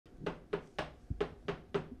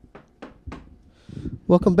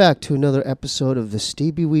Welcome back to another episode of the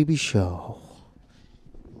Steebee Weebee Show.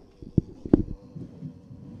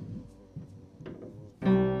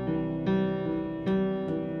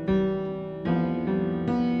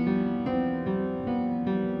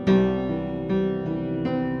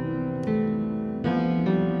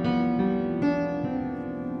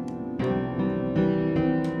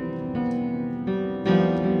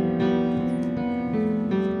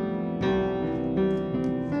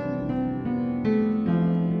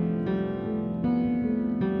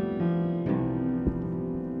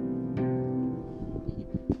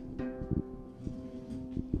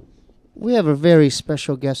 We have a very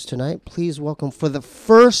special guest tonight. Please welcome for the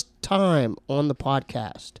first time on the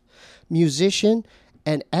podcast, musician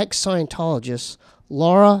and ex-Scientologist,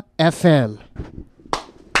 Lara FM.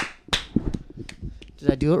 Did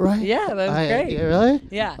I do it right? Yeah, that was great. Really?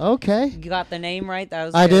 Yeah. Okay. You got the name right. That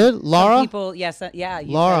was I good. did? Lara? Some people, yes, yeah,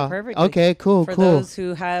 you Lara. said it perfectly. Okay, cool, For cool. those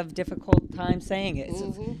who have difficult time saying it.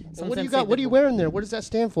 What do you got? What are you wearing there? What does that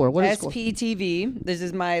stand for? What is SPTV. This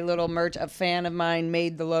is my little merch. A fan of mine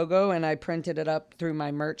made the logo, and I printed it up through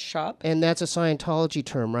my merch shop. And that's a Scientology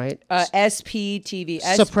term, right? SPTV.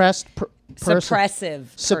 Suppressive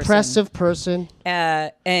person.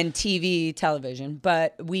 And TV, television.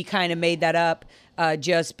 But we kind of made that up.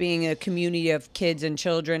 Just being a community of kids and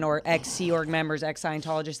children or ex-Sea Org members,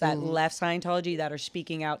 ex-Scientologists that left Scientology that are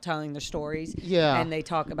speaking out, telling their stories. Yeah. And they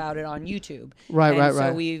talk about it on YouTube. Right.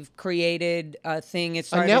 So we've created a thing. It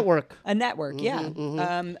started, a network. A network,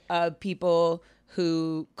 of people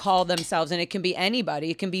who call themselves, and it can be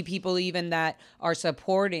anybody. It can be people even that are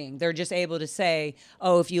supporting. They're just able to say,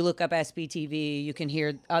 oh, if you look up SBTV, you can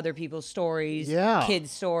hear other people's stories,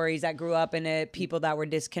 kids' stories that grew up in it, people that were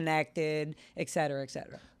disconnected, et cetera, et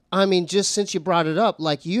cetera. I mean, just since you brought it up,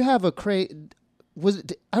 like you have a I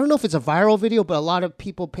don't know if it's a viral video, but a lot of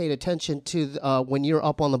people paid attention to when you're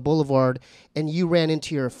up on the boulevard and you ran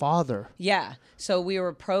into your father. Yeah. So we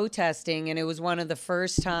were protesting, and it was one of the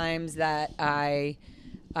first times that I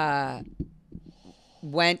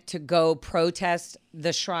went to go protest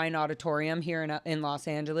the Shrine Auditorium here in Los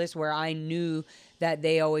Angeles, where I knew that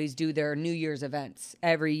they always do their New Year's events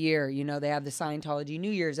every year. You know, they have the Scientology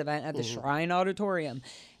New Year's event at the Shrine Auditorium.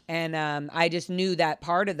 And I just knew that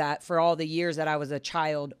part of that for all the years that I was a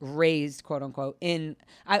child raised, quote unquote, in.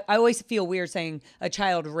 I always feel weird saying a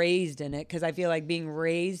child raised in it, because I feel like being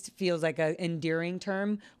raised feels like an endearing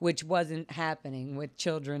term, which wasn't happening with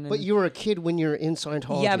children. But you were a kid when you're in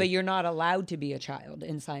Scientology. Yeah, but you're not allowed to be a child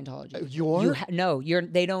in Scientology. You are? No,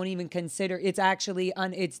 they don't even consider. It's actually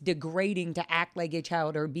it's degrading to act like a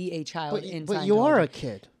child or be a child in Scientology. But you are a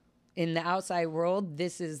kid. In the outside world,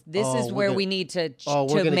 this is where we need to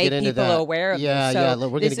make people aware of this. So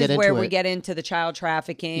we're going to get into it. This is where we get into the child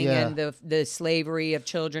trafficking and the slavery of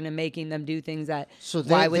children and making them do things that.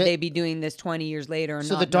 Why would they be doing this 20 years later? And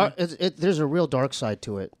so there's a real dark side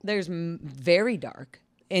to it. There's very dark.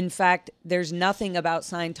 In fact, there's nothing about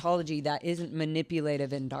Scientology that isn't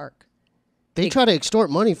manipulative and dark. They try to extort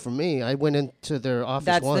money from me. I went into their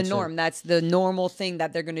office once. That's the norm. That's the normal thing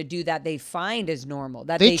that they're going to do that they find is normal,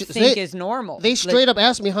 that they think is normal. They straight up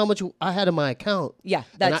asked me how much I had in my account. Yeah,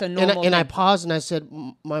 that's a normal thing. And I paused and I said,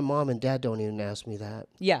 my mom and dad don't even ask me that.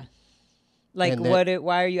 Yeah. Like,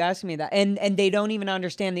 why are you asking me that? And they don't even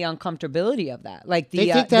understand the uncomfortability of that. Like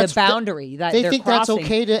the boundary that they're think crossing. That's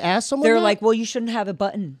okay to ask someone They're that? like, well, you shouldn't have a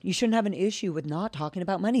button. You shouldn't have an issue with not talking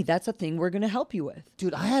about money. That's a thing we're going to help you with.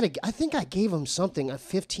 Dude, I think I gave them something, a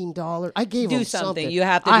 $15. I gave them something. You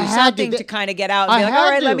have to do something to kind of get out and be like, all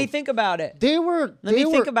right, let me think about it. Let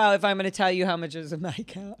me think about if I'm going to tell you how much is in my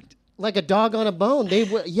account. Like a dog on a bone.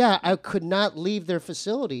 I could not leave their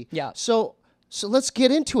facility. Yeah. So let's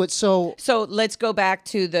get into it. So let's go back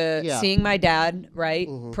to seeing my dad, right?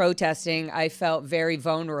 Mm-hmm. Protesting. I felt very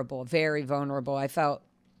vulnerable, very vulnerable. I swear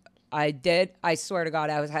to God,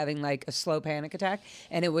 I was having like a slow panic attack.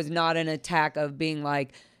 And it was not an attack of being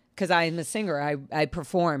like, because I'm a singer, I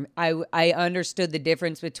perform. I understood the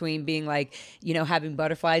difference between being like, having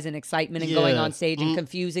butterflies and excitement and going on stage and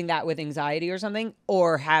confusing that with anxiety or something,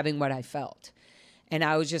 or having what I felt. And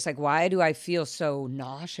I was just like, why do I feel so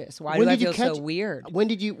nauseous? Why do I feel so weird? When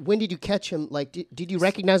did you catch him? Like, did you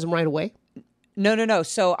recognize him right away? No.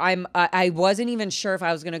 So I wasn't even sure if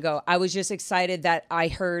I was going to go. I was just excited that I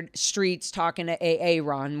heard Streets talking to AA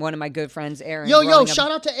Ron, one of my good friends, Aaron. Yo, shout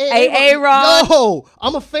out to AA Ron. Yo,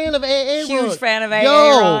 I'm a fan of AA Ron. Huge fan of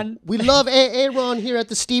AA Ron. We love AA Ron here at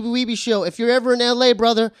the Steebee Weebee Show. If you're ever in LA,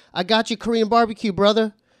 brother, I got you Korean barbecue,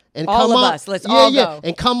 brother. And all of us. Let's all go.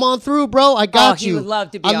 And come on through, bro. I got you. He would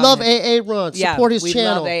love to be I on love this. AA Ron. Support his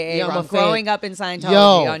channel. We love AA Ron. Growing up in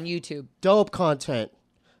Scientology on YouTube. Dope content.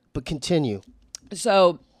 But continue.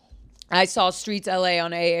 So I saw Streets LA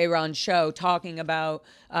on AA Ron's show talking about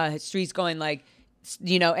Streets going like,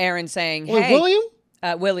 Aaron saying, Wait, hey. William?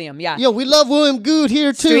 William, yeah. Yo, we love William Good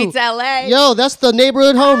here too. Streets LA. Yo, that's the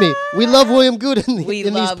neighborhood homie. We love William Good in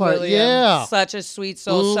these parts. William. Yeah. Such a sweet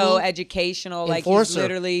soul, so educational. Like he's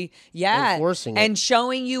literally, Enforcing and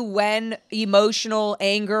showing you when emotional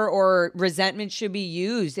anger or resentment should be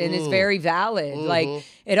used, and it's very valid. Like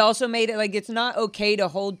it also made it like it's not okay to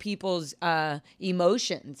hold people's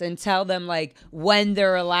emotions and tell them like when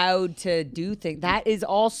they're allowed to do things. That is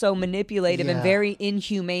also manipulative and very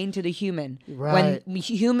inhumane to the human. Right. When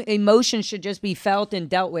human emotions should just be felt and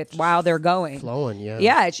dealt with while they're going. Flowing, yeah.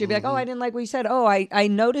 Yeah, it should be like, oh, I didn't like what you said. Oh, I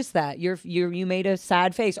noticed that. You made a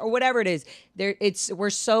sad face or whatever it is. We're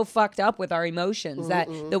so fucked up with our emotions that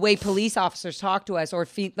the way police officers talk to us or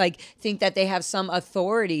think that they have some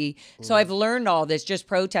authority. So I've learned all this just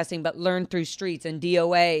protesting, but learned through streets and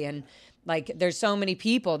DOA and like there's so many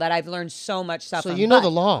people that I've learned so much stuff. So from. you know the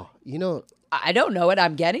law. I don't know it.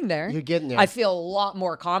 I'm getting there. You're getting there. I feel a lot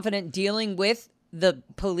more confident dealing with the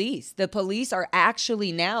police. The police are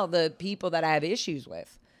actually now the people that I have issues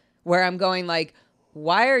with, where I'm going like,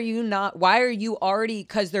 why are you already,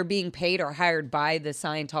 because they're being paid or hired by the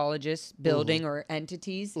Scientologist building or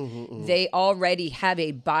entities, they already have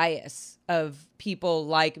a bias of people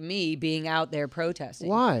like me being out there protesting.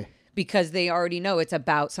 Why? Because they already know it's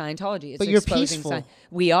about Scientology. It's but you're exposing peaceful.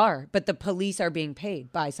 We are, but the police are being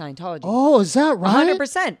paid by Scientology. Oh, is that right?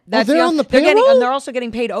 100%. They're on the payroll? And they're also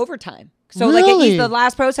getting paid overtime. So Really? like the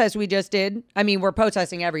last protest we just did, I mean, we're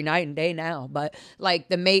protesting every night and day now, but like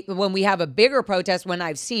when we have a bigger protest, when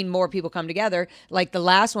I've seen more people come together, like the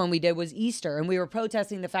last one we did was Easter, and we were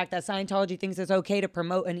protesting the fact that Scientology thinks it's okay to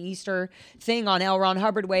promote an Easter thing on L. Ron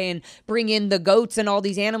Hubbard Way and bring in the goats and all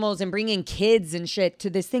these animals and bring in kids and shit to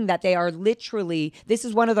this thing that they are literally, this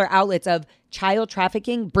is one of their outlets of child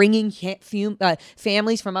trafficking, bringing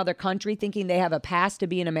families from other country thinking they have a pass to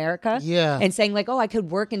be in America. Yeah. And saying like, oh, I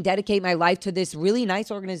could work and dedicate my life to this really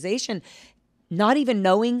nice organization. Not even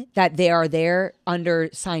knowing that they are there under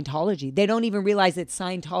Scientology. They don't even realize it's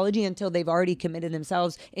Scientology until they've already committed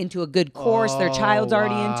themselves into a good course. Their child's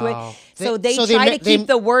already into it. So they try to keep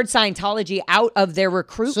the word Scientology out of their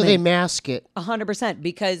recruitment. So they mask it. 100%,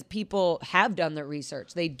 because people have done their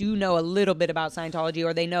research. They do know a little bit about Scientology,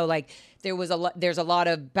 or they know like there's a lot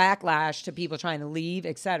of backlash to people trying to leave,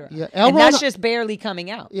 etc. Yeah, and that's just barely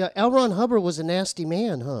coming out. Yeah, L. Ron Hubbard was a nasty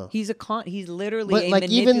man, huh? He's literally but a like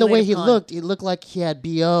even the way he con. looked like he had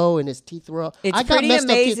BO and his teeth were all. It's pretty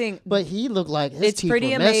amazing. But he looked like his teeth were messed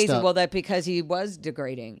up. It's pretty amazing. Well, that because he was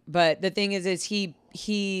degrading. But the thing is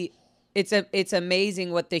it's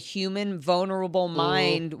amazing what the human vulnerable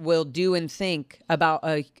mind will do and think about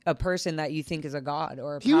a person that you think is a god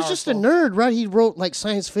or He was just a nerd, right? He wrote like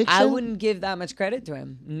science fiction. I wouldn't give that much credit to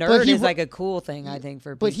him. Nerd is like a cool thing, I think,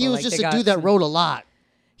 for people. But he was like just a dude that wrote a lot.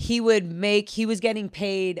 He was getting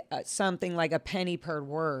paid something like a penny per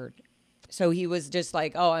word. So he was just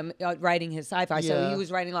like, oh, I'm writing his sci-fi. Yeah. So he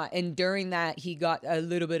was writing a lot. And during that, he got a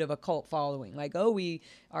little bit of a cult following. Like, oh, we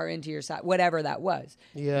are into your sci, whatever that was.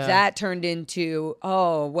 Yeah. That turned into,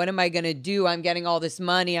 oh, what am I going to do? I'm getting all this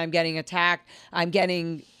money. I'm getting attacked. I'm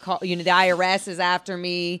getting, the IRS is after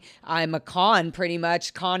me. I'm a con, pretty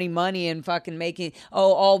much, conning money and fucking making,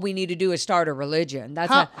 all we need to do is start a religion.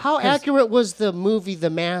 That's how accurate was the movie The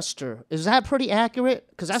Master? Is that pretty accurate?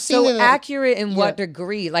 Because I've seen it. So accurate in what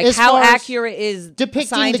degree? Like as how accurate is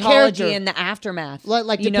depicting Scientology the character in the aftermath?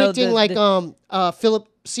 Like depicting Philip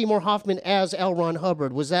Seymour Hoffman as L. Ron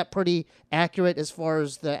Hubbard. Was that pretty accurate as far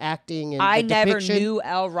as the acting and I the never depiction? knew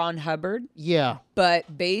L. Ron Hubbard. Yeah.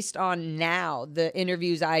 But based on now, the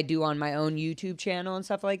interviews I do on my own YouTube channel and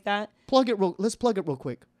stuff like that. Let's plug it real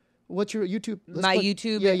quick. What's your YouTube?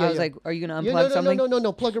 YouTube. Yeah, I was like, are you going to unplug something?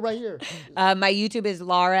 No. Plug it right here. My YouTube is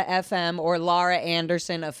Lara FM or Lara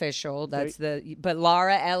Anderson Official. That's but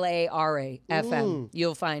Lara Lara FM.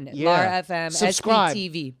 You'll find it. Yeah. Lara FM. Subscribe.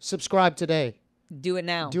 SPTV. Subscribe today. Do it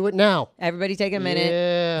now. Do it now. Everybody take a minute.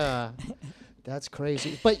 Yeah. That's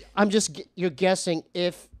crazy. But you're guessing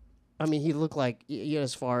if, he looked like,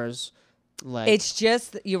 as far as like. It's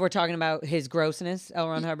just, you were talking about his grossness, L.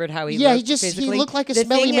 Ron Hubbard, how he looked physically. He looked like a the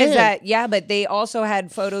smelly thing man. Is that, but they also had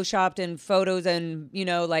photoshopped and photos and,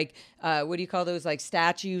 what do you call those, like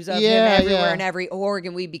statues of him everywhere in every org,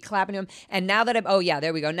 and we'd be clapping him. And now that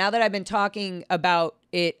there we go. Now that I've been talking about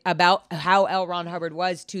how L. Ron Hubbard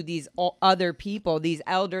was to these other people, these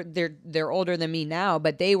they're older than me now,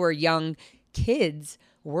 but they were young kids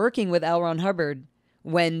working with L. Ron Hubbard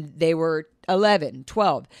when they were 11,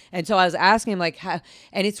 12. And so I was asking him, like, how,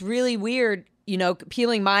 and it's really weird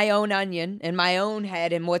peeling my own onion in my own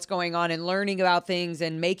head and what's going on and learning about things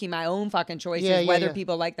and making my own fucking choices, whether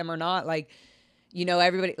people like them or not. Like,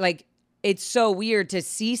 everybody, like, it's so weird to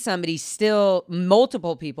see somebody still,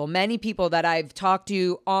 multiple people, many people that I've talked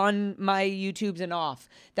to on my YouTubes and off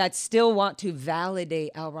that still want to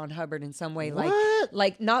validate L. Ron Hubbard in some way. What?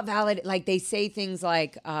 Like not validate, like they say things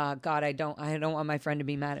like, God, I don't want my friend to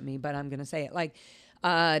be mad at me, but I'm going to say it. Like,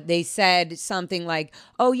 they said something like,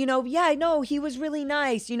 oh, yeah, I know he was really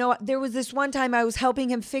nice. There was this one time I was helping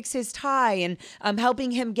him fix his tie and helping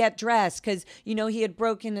him get dressed because, he had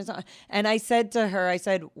broken his arm. And I said to her,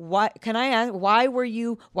 what can I ask? Why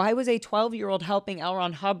was a 12-year-old helping L.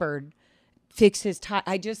 Ron Hubbard fix his tie?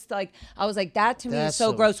 I was like, that to me is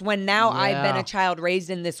so gross. When now I've been a child raised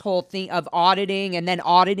in this whole thing of auditing and then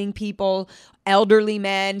auditing people, elderly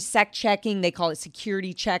men, sec checking. They call it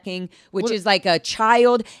security checking, which is like a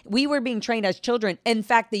child. We were being trained as children. In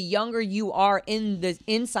fact, the younger you are in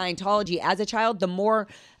Scientology as a child, the more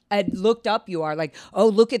looked up you are. Like, oh,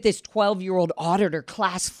 look at this 12-year-old auditor,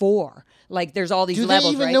 class 4. Like, there's all these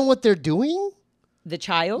levels. Do they even know what they're doing? The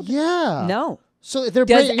child? Yeah. No. So they're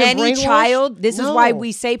Does any child? This is No. why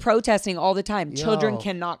we say protesting all the time. Children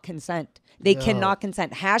cannot consent. They cannot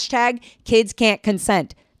consent. Hashtag kids can't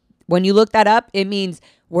consent. When you look that up, it means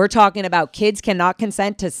we're talking about kids cannot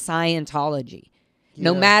consent to Scientology.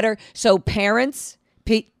 No matter. So parents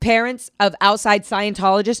of outside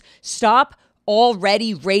Scientologists, stop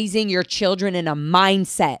already raising your children in a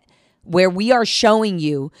mindset where we are showing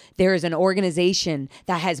you there is an organization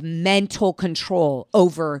that has mental control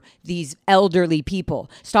over these elderly people.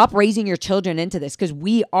 Stop raising your children into this, because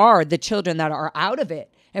we are the children that are out of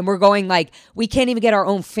it. And we're going like, we can't even get our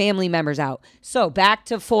own family members out. So back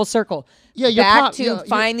to full circle. Back to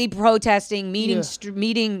finally protesting,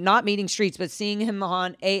 not meeting streets, but seeing him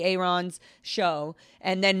on Aaron's show,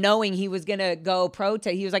 and then knowing he was gonna go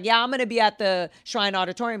protest. He was like, "Yeah, I'm gonna be at the Shrine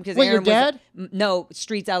Auditorium because Aaron your dad? No,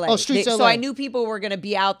 Streets LA. Oh, Streets LA. So I knew people were gonna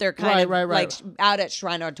be out there, like out at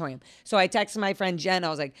Shrine Auditorium. So I texted my friend Jen. I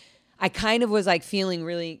was like, I kind of was like feeling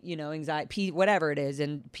really, anxiety, whatever it is,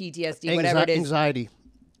 and PTSD, whatever it is, anxiety.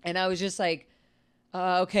 And I was just like,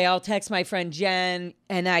 okay, I'll text my friend Jen.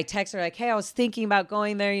 And I text her like, hey, I was thinking about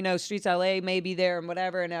going there, Streets LA may be there and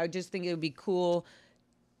whatever. And I just think it would be cool.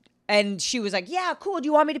 And she was like, yeah, cool. Do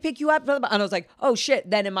you want me to pick you up? And I was like, oh shit.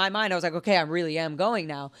 Then in my mind, I was like, okay, I really am going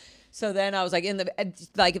now. So then I was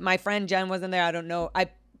like, my friend Jen wasn't there. I don't know. I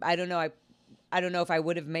don't know. I don't know if I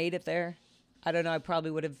would have made it there. I don't know. I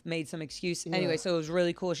probably would have made some excuse. Yeah. Anyway, so it was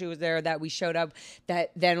really cool. She was there, that we showed up.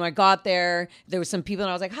 That then when I got there was some people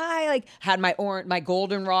and I was like, hi, like had my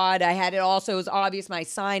goldenrod. I had it also. It was obvious, my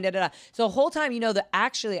sign, da, da, da. So the whole time,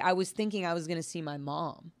 actually I was thinking I was going to see my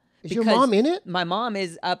mom. Is your mom in it? My mom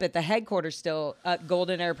is up at the headquarters still at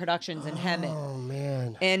Golden Air Productions in Hemet. Oh,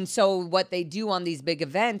 man. And so what they do on these big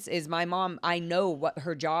events is my mom, I know what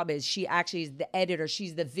her job is. She actually is the editor.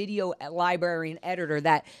 She's the video librarian editor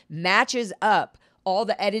that matches up all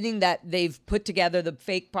the editing that they've put together, the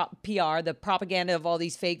fake PR, the propaganda of all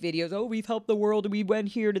these fake videos. Oh, we've helped the world. We went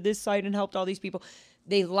here to this site and helped all these people.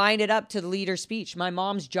 They line it up to the leader's speech. My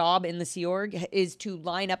mom's job in the Sea Org is to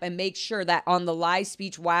line up and make sure that on the live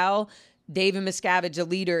speech while David Miscavige, the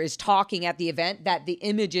leader, is talking at the event, that the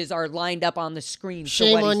images are lined up on the screen.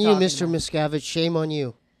 Shame on you, Mr. Miscavige. Shame on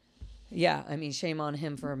you. Yeah, I mean, shame on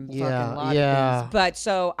him for fucking a lot of things. But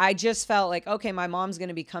so I just felt like, okay, my mom's going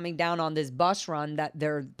to be coming down on this bus run, that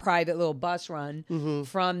their private little bus run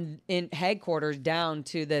from in headquarters down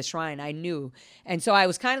to the shrine. I knew. And so I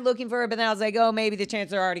was kind of looking for her, but then I was like, oh, maybe the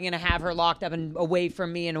chances are already going to have her locked up and away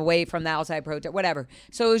from me and away from the outside protest, whatever.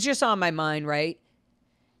 So it was just on my mind, right?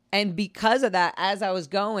 And because of that, as I was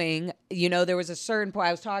going, there was a certain point,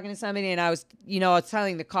 I was talking to somebody and I was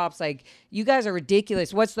telling the cops, like, you guys are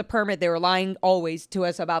ridiculous. What's the permit? They were lying always to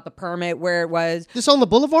us about the permit, where it was. This on the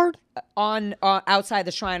boulevard? On outside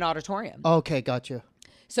the Shrine Auditorium. Okay, gotcha.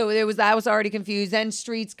 So I was already confused. Then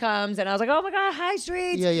Streets comes and I was like, oh my God, hi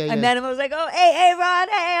Streets. Yeah. And then I was like, oh, hey, Ron,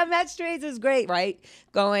 hey, I'm at Streets. It's great, right?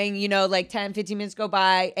 Going, like 10, 15 minutes go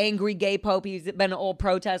by. Angry gay Pope. He's been an old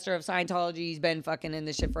protester of Scientology. He's been fucking in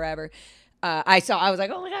this shit forever. I was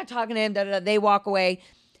like, oh my God, talking to him. Da, da, da. They walk away.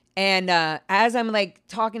 And as I'm like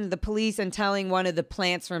talking to the police and telling one of the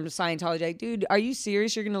plants from Scientology, like, dude, are you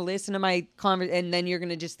serious? You're going to listen to my conversation and then you're going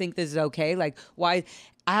to just think this is okay? Like, why?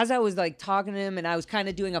 As I was like talking to him and I was kind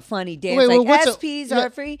of doing a funny dance, SPs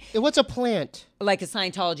are free. What's a plant? Like a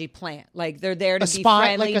Scientology plant. Like they're there to be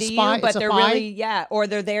friendly to you, but they're really, or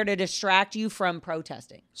they're there to distract you from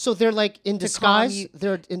protesting. So they're like in disguise?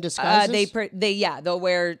 They're in disguise? They'll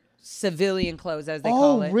wear civilian clothes, as they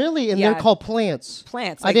call it. Oh, really? And Yeah. they're called plants.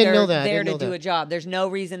 Plants. I didn't know They're that. there to do a job. There's no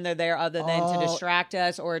reason they're there other than to distract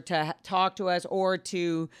us or to talk to us or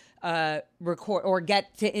to record or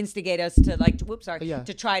get to instigate us to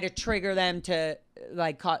to try to trigger them to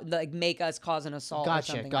make us cause an assault. Or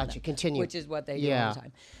something like that, Continue. which is what they do all the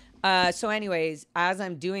time. So anyways, as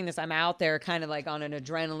I'm doing this, I'm out there kind of like on an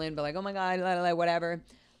adrenaline, but like, oh my God, whatever.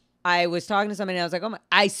 I was talking to somebody and I was like, oh my,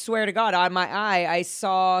 I swear to God, on my eye, I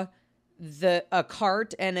saw a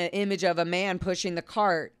cart and an image of a man pushing the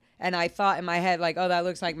cart. And I thought in my head, like, oh, that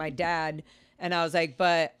looks like my dad. And I was like,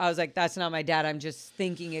 that's not my dad. I'm just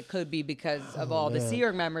thinking it could be because of all the Sea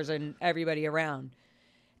Org members and everybody around.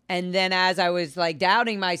 And then as I was like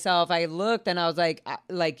doubting myself, I looked and I was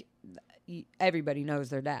like everybody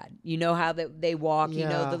knows their dad. You know how they walk, you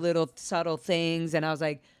know, the little subtle things. And I was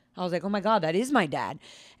like, oh my God, that is my dad.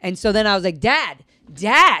 And so then I was like, Dad.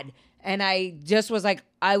 And I was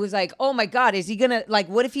like, oh my God, is he gonna, like,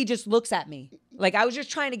 what if he just looks at me? Like, I was just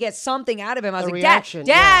trying to get something out of him. I was like, Dad.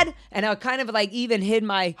 Yeah. And I kind of like even hid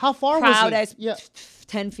my How far crowd was he? as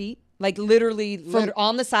 10 feet. Like literally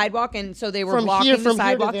on the sidewalk. And so they were blocking the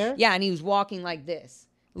sidewalk. Yeah, and he was walking like this.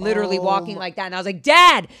 Literally walking like that. And I was like,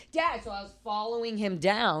 Dad. So I was following him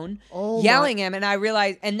down, yelling him. And I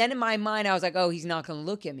realized, and then in my mind, I was like, oh, he's not going to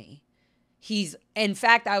look at me. In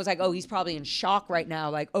fact, I was like, oh, he's probably in shock right now.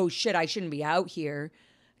 Like, oh shit, I shouldn't be out here.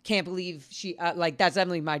 Can't believe she, that's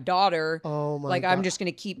definitely my daughter. Oh my God. I'm just going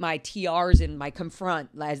to keep my TRs in my confront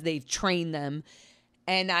as they've trained them.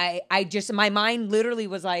 And my mind literally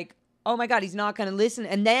was like, oh my God, he's not going to listen.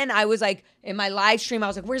 And then I was like, in my live stream, I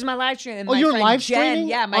was like, where's my live stream? And my you're friend live Jen, streaming?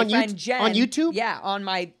 Yeah, my friend Jen. On YouTube? Yeah, on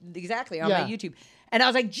my YouTube. And I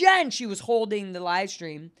was like, Jen, she was holding the live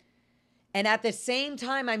stream. And at the same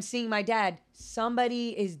time, I'm seeing my dad.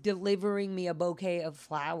 Somebody is delivering me a bouquet of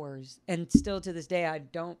flowers. And still to this day, I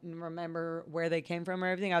don't remember where they came from or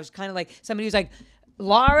everything. I was kind of like, somebody was like,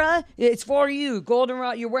 Lara, it's for you.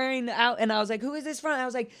 Goldenrod, you're wearing out. And I was like, who is this from? And I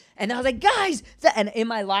was like, guys. And in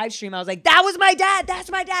my live stream, I was like, that was my dad. That's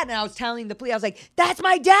my dad. And I was telling the police, I was like, that's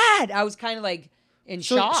my dad. I was kind of like in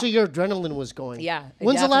shock. So your adrenaline was going. Yeah.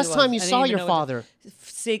 When's the last time you saw your father?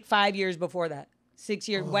 5 years before that. 6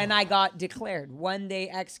 years when I got declared, when they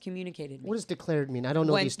excommunicated me. What does declared mean? I don't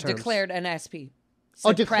know these terms. Declared an SP.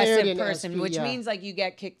 Declared an person, SP, which means like you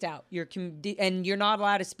get kicked out. And you're not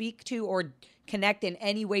allowed to speak to or connect in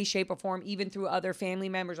any way, shape, or form, even through other family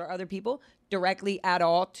members or other people, directly at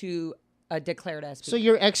all to a declared SP. So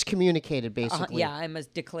you're excommunicated, basically. Yeah, I'm a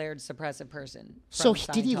declared suppressive person. So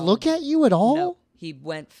did he look at you at all? No, he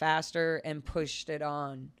went faster and pushed it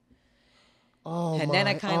on. And then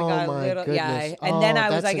I kind of got a little, goodness. And then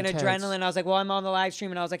I was like intense. an adrenaline. I was like, well, I'm on the live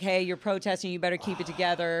stream. And I was like, hey, you're protesting. You better keep it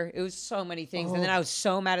together. It was so many things. And then I was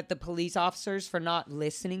so mad at the police officers for not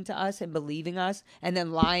listening to us and believing us and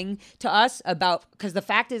then lying to us about, because the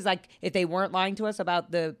fact is, like, if they weren't lying to us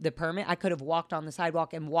about the permit, I could have walked on the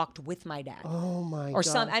sidewalk and walked with my dad. Oh my God. Or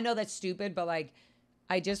some, I know that's stupid, but like,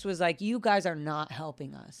 I just was like, you guys are not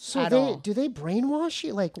helping us. So do they brainwash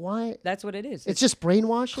you? Like, why? That's what it is. It's just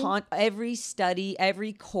brainwashing? Every study,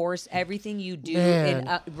 every course, everything you do, in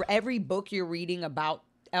every book you're reading about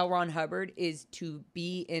L. Ron Hubbard is to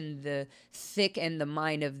be in the thick and the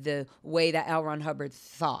mind of the way that L. Ron Hubbard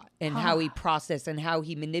thought and how he processed and how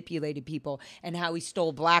he manipulated people and how he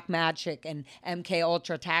stole black magic and MK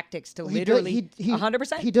Ultra tactics to literally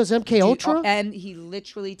 100%. He does MK Ultra? And he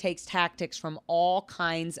literally takes tactics from all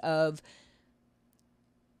kinds of,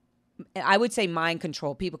 I would say, mind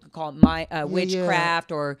control. People could call it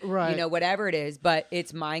witchcraft or you know, whatever it is, but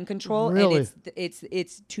it's mind control. Really? And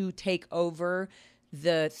it's to take over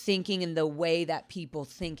the thinking and the way that people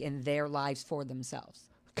think in their lives for themselves.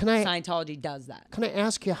 Scientology does that. Can I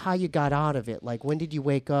ask you how you got out of it? Like, when did you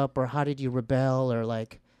wake up, or how did you rebel, or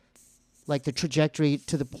like the trajectory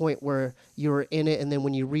to the point where you were in it, and then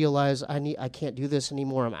when you realize I can't do this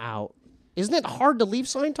anymore, I'm out. Isn't it hard to leave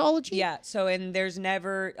Scientology? Yeah. So, and there's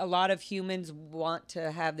never, a lot of humans want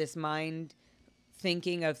to have this mind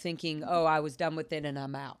thinking, oh, I was done with it and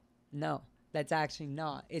I'm out. No, that's actually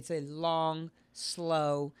not. It's a long,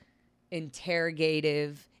 slow,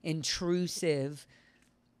 interrogative, intrusive,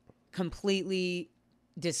 completely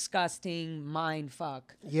disgusting mind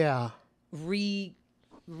fuck. Yeah.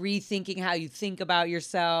 Rethinking how you think about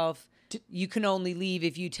yourself. You can only leave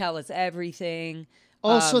if you tell us everything.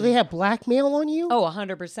 Oh, so they have blackmail on you? Oh,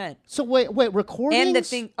 100%. So wait, recordings? And the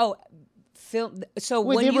thing, film. So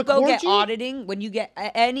Wait, when they you go record get you? auditing, when you get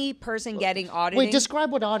any person getting auditing. Wait,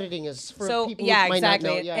 describe what auditing is for So, people yeah, who might exactly.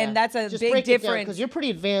 not know. Yeah, And that's a Just big break it down, difference. because you're pretty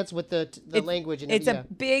advanced with the language and It's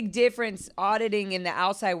everything. a big difference. Auditing in the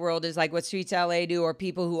outside world is like what Streets LA do, or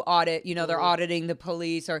people who audit, they're auditing the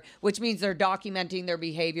police, or which means they're documenting their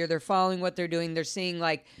behavior. They're following what they're doing. They're seeing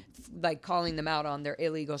like calling them out on their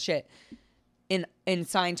illegal shit. In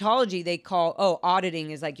Scientology, they call,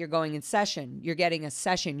 auditing is like you're going in session. You're getting a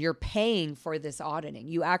session. You're paying for this auditing.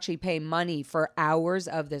 You actually pay money for hours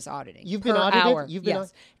of this auditing. You've been per audited? hour. You've been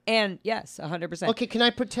yes. And yes, 100%. Okay, can I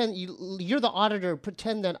pretend you're the auditor?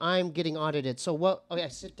 Pretend that I'm getting audited. So what? Okay, I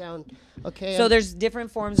sit down. Okay. So there's different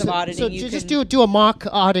forms of auditing. So just do a mock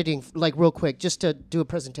auditing, like real quick, just to do a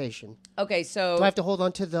presentation. Okay, so Do I have to hold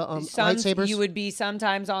on to the lightsabers? You would be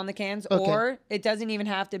sometimes on the cans, or it doesn't even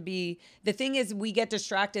have to be. The thing is, we get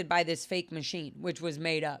distracted by this fake machine, which was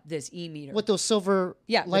made up, this e-meter. With those silver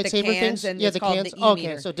with the lightsaber cans, things? and Yeah, it's the called cans. the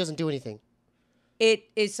e-meter. Okay, so it doesn't do anything. It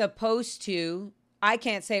is supposed to. I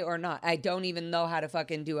can't say or not. I don't even know how to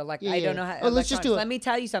fucking do I don't know how. Let's just do it. Let me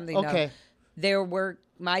tell you something. Okay. Though. There were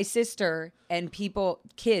my sister and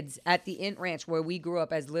kids at the Int Ranch where we grew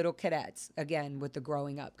up as little cadets. Again, with the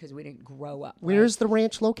growing up, because we didn't grow up. Where's the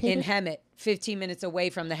ranch located? In Hemet, 15 minutes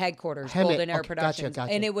away from the headquarters, Hemet. Golden Air Okay, Productions.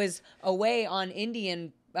 gotcha. And it was away on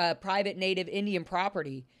private native Indian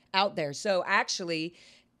property out there. So actually,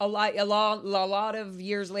 a lot of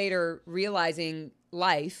years later, realizing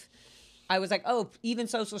life, I was like, even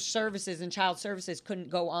social services and child services couldn't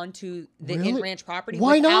go onto the Int Ranch property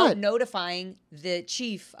without notifying the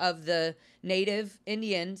chief of the native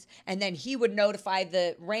Indians, and then he would notify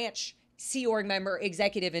the ranch Sea Org member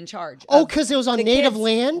executive in charge. Because it was on native kids.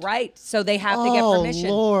 land? Right. So they have to get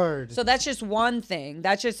permission. Oh, Lord. So that's just one thing.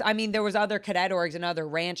 There was other cadet orgs and other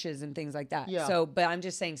ranches and things like that. Yeah. So, but I'm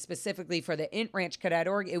just saying specifically for the Int Ranch Cadet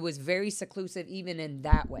Org, it was very seclusive even in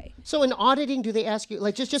that way. So in auditing, do they ask you,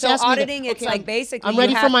 like, just So ask me? auditing, it's like basically I'm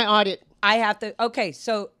ready for my audit. I have to,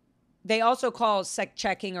 so they also call sec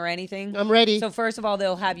checking or anything. I'm ready. So first of all,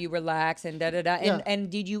 they'll have you relax and da-da-da. And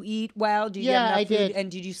did you eat well? Did you Yeah, have enough I food? did. And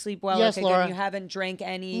did you sleep well? Yes, okay, Laura. good. You haven't drank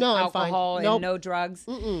any No, I'm fine. alcohol and Nope. no drugs?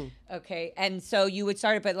 Mm-mm. Okay. And so you would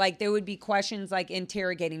start it, but like there would be questions like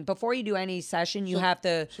interrogating. Before you do any session, you have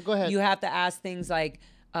to go ahead. You have to ask things like,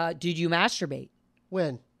 did you masturbate?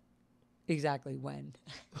 When? Exactly when.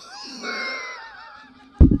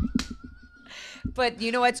 But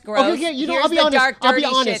you know what's gross? Okay, Here's I'll be the honest. dark, I'll be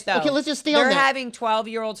dirty honest. shit, though. Okay, let's just stay on They're that. having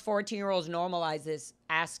 12-year-olds, 14-year-olds normalize this,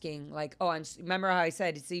 asking like, remember how I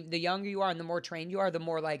said, the younger you are and the more trained you are, the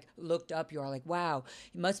more like looked up you are. Like, wow,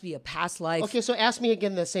 it must be a past life. Okay, so ask me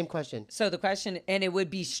again the same question. So the question, and it would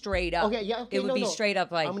be straight up. Okay, yeah. Okay, it would be straight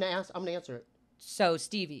up like. I'm gonna answer it. So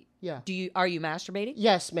Stevie. Yeah. Are you masturbating?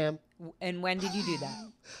 Yes, ma'am. And when did you do that?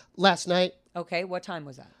 Last night. Okay, what time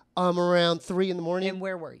was that? Around 3 a.m. And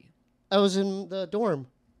where were you? I was in the dorm.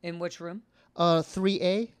 In which room?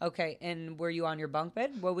 3A. Okay, and were you on your bunk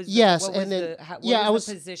bed? What was yes, what was and then I was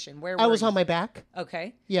the position. Where were I was you? on my back.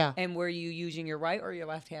 Okay. Yeah. And were you using your right or your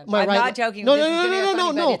left hand? My I'm right. not joking. No, This no, is no, gonna no, be no,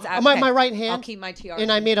 funny, no, but it's no. okay. My right hand. I'll keep my TR.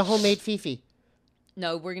 And I made a homemade fifi.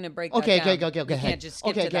 No, we're gonna break Okay, that down. okay, You ahead. can't just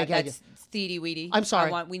skip Okay, to that. okay. That's Steebee Weebee. I'm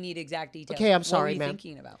sorry. We need exact details. Okay, I'm sorry, What were you ma'am.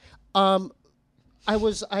 thinking about?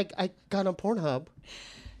 I got on Pornhub.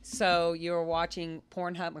 So you were watching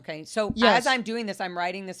Pornhub. Okay. So Yes. as I'm doing this, I'm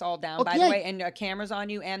writing this all down, by Okay. the way, and a camera's on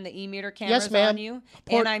you and the e-meter camera's Yes, ma'am. on you.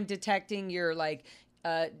 And I'm detecting your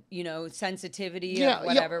sensitivity Yeah, or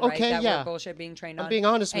whatever, yeah, right? okay, That yeah. we're bullshit being trained on. I'm being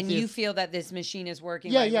honest with and you. you feel that this machine is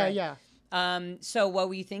working. Yeah, right, yeah, right. yeah. So what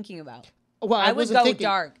were you thinking about? Well, I would wasn't go thinking.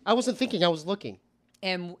 dark. I wasn't thinking. I was looking.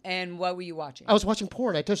 And what were you watching? I was watching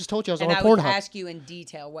porn. I just told you I was and on I would Pornhub. ask you in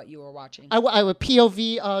detail what you were watching. I would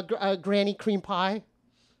POV Granny Cream Pie.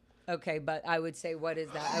 Okay, but I would say, what is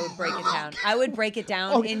that? I would break it down. I would break it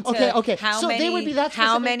down Okay, into okay. how So they many would be that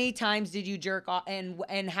how specific? many times did you jerk off,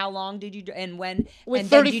 and how long did you and when With and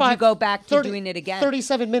then did 35 you go back to 30 doing it again?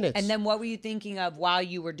 37 minutes. And then what were you thinking of while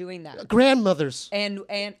you were doing that? Grandmothers. And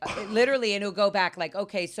literally, and it'll go back like,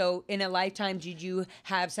 okay, so in a lifetime, did you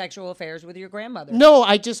have sexual affairs with your grandmother? No,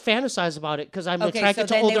 I just fantasize about it because I'm Okay, attracted so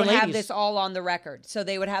to then they older would ladies. have this all on the record. So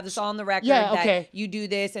they would have this all on the record Yeah, that okay. you do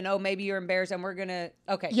this, and maybe you're embarrassed, and we're gonna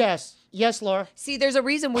Yes, Laura. See, there's a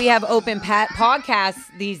reason we have open podcasts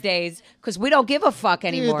these days because we don't give a fuck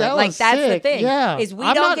anymore. that Like was that's the sick. thing. Yeah. Is we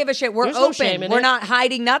I'm don't not- give a shit. We're there's no open. shame in We're it. not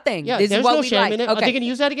hiding nothing. Yeah, This there's is what no we shame like. in it. Okay. Are they going to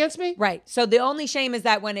use that against me? Right. So the only shame is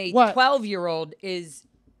that when a What? 12-year-old is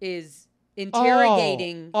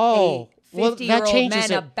interrogating Oh. a Well, that 50-year-old changes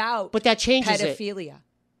man it. about But that changes it. pedophilia.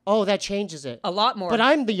 Oh, that changes it. A lot more. But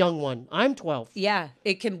I'm the young one. I'm 12. Yeah,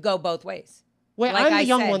 it can go both ways. Wait, like I'm the I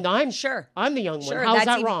young said, one. I'm sure. I'm the young one. Sure, How's that's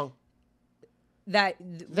that even- wrong? That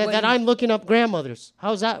I'm looking up grandmothers.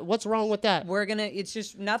 How's that? What's wrong with that? It's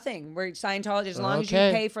just nothing. We're Scientology. As long as you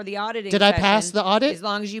Okay. pay for the auditing. Did I pass the audit? As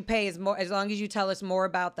long as you pay, as long as you tell us more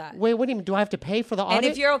about that. Wait, what do you mean? Do I have to pay for the audit? And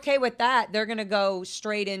if you're okay with that, they're gonna go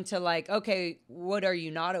straight into like, okay, what are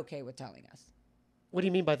you not okay with telling us? What do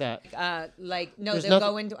you mean by that? No, There's they'll nothing-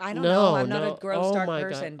 go into. I don't No, know. I'm not no. a gross Oh dark my God.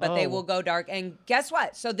 person, but they Oh. will go dark. And guess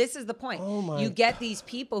what? So this is the point. Oh my You get these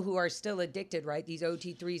people who are still addicted, right? These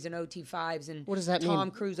OT3s and OT5s and What does that Tom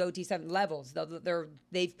mean? Cruise OT7 levels.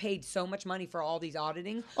 They've paid so much money for all these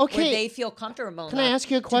auditing. Okay. Where they feel comfortable. Can I enough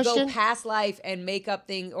ask you a To question? go past life and make up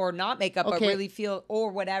things, or not make up, but Okay. really feel,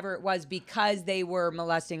 or whatever it was, because they were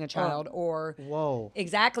molesting a child, or Whoa.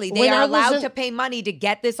 exactly. They When are I allowed wasn't- to pay money to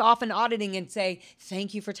get this off in auditing and say,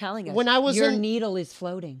 thank you for telling us. When I was Your in- needle is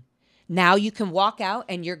floating. Now you can walk out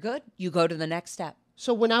and you're good. You go to the next step.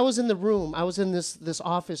 So when I was in the room, I was in this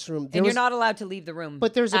office room. And you're not allowed to leave the room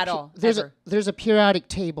But there's at a all. there's ever. there's a periodic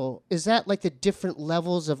table. Is that like the different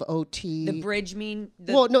levels of OT? The bridge mean?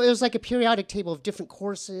 Well, no, it was like a periodic table of different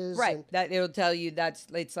courses. Right. and- That it'll tell you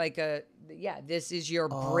it's like this is your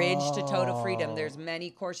bridge to total freedom. There's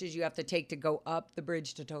many courses you have to take to go up the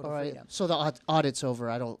bridge to total all right. freedom. So the audit's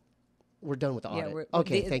over. We're done with the audit.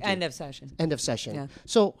 Okay, thank you. End of session. End of session. Yeah.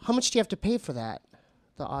 So how much do you have to pay for that?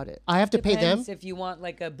 The audit. I have to pay them. Depends if you want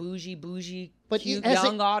like a bougie, But cute as a-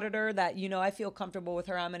 young auditor that, I feel comfortable with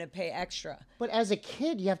her, I'm going to pay extra. But as a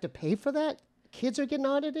kid, you have to pay for that. Kids are getting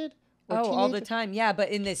audited. Or All the teenagers? time. Yeah, but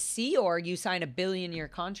in the Sea Org, you sign a billion-year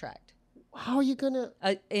contract. How are you gonna?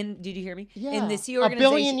 Did you hear me? Yeah, In the Sea a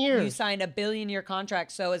Organization, billion years. you sign a billion-year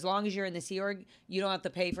contract. So as long as you're in the Sea Org, you don't have to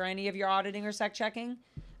pay for any of your auditing or sec checking.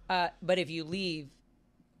 But if you leave,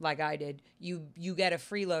 like I did, you get a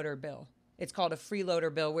freeloader bill. It's called a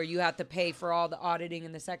freeloader bill, where you have to pay for all the auditing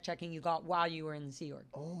and the sec checking you got while you were in the Sea Org.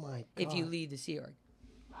 Oh my god! If you leave the Sea Org,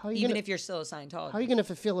 how are you even gonna, if you're still a Scientologist. how are you gonna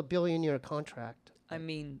fulfill a billion-year contract? I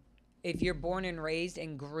mean, if you're born and raised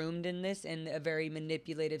and groomed in this in a very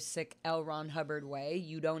manipulative, sick L. Ron Hubbard way,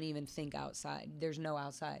 you don't even think outside. There's no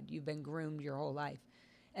outside. You've been groomed your whole life.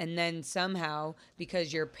 And then somehow,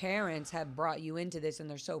 because your parents have brought you into this and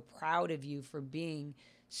they're so proud of you for being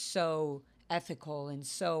so ethical and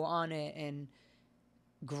so on it and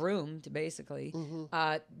groomed, basically,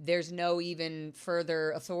 there's no even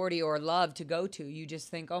further authority or love to go to. You just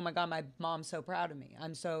think, oh my God, my mom's so proud of me.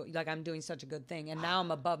 I'm doing such a good thing. And now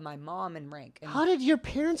I'm above my mom in rank. And How did your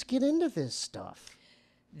parents get into this stuff?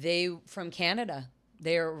 they, from Canada,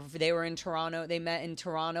 they were in Toronto. They met in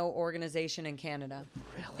Toronto organization in Canada.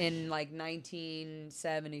 Really? In like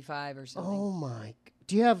 1975 or something. Oh my!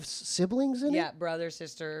 Do you have siblings in it? Yeah, brother,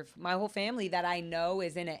 sister, my whole family that I know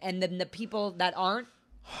is in it. And then the people that aren't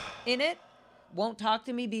in it won't talk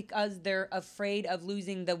to me because they're afraid of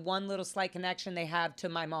losing the one little slight connection they have to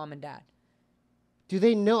my mom and dad. Do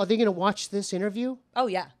they know? Are they going to watch this interview? Oh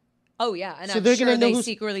yeah. And So I'm they're sure gonna know they who-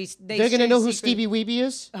 secretly They're going to know who Steebee Weebee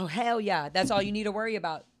is? Oh hell yeah. That's all you need to worry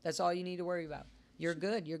about. You're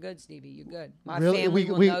good. You're good, Stevie. You're good. My Really? family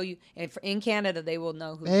will We- know you. And in Canada, they will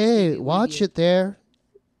know who Hey, Steebee watch Weebee is. it there.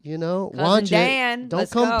 Watch Dan, it. Don't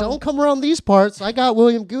let's come go. don't come around these parts. I got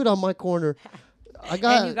William Good on my corner. I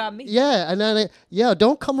got And you got me. Yeah, and then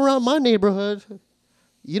don't come around my neighborhood.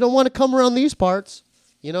 You don't want to come around these parts.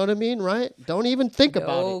 You know what I mean, right? Don't even think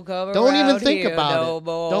about Don't it. come Don't even around think here about no it.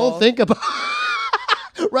 more. Don't think about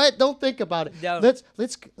right? Don't think about it. No. Let's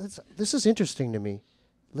this is interesting to me.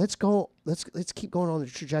 Let's keep going on the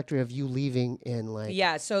trajectory of you leaving and like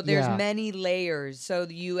Yeah, so there's Yeah. many layers. So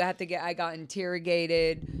you have to I got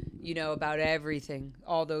interrogated, about everything.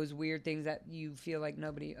 All those weird things that you feel like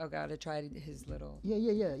nobody, gotta try his little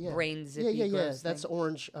Yeah. brain zippy Yeah. gross That's thing.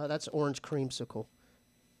 orange. That's orange creamsicle.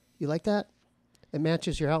 You like that? It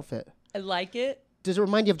matches your outfit. I like it. Does it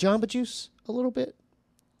remind you of Jamba Juice a little bit?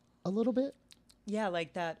 A little bit. Yeah,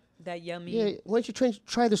 like that yummy. Yeah. Why don't you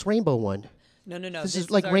try this rainbow one? No. This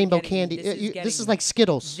is like rainbow candy. This is like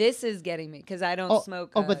Skittles. This is getting me because I don't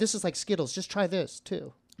smoke. but this is like Skittles. Just try this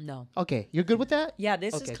too. No. Okay, you're good with that? Yeah,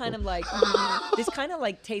 this Okay, is kind cool. of like this kind of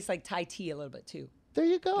like tastes like Thai tea a little bit too, There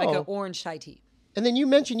you go. like an orange Thai tea. And then you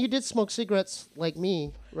mentioned you did smoke cigarettes like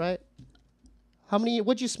me, right? How many?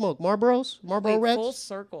 What'd you smoke? Marlboros? Marlboro Wait, Reds? full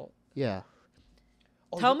circle. Yeah.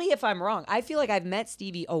 Tell me if I'm wrong. I feel like I've met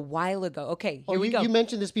Stevie a while ago. Okay, here we go. You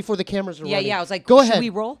mentioned this before the cameras were Yeah, running. yeah. I was like, go should ahead. we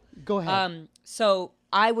roll? Go ahead. So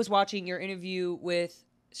I was watching your interview with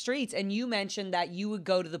Streets, and you mentioned that you would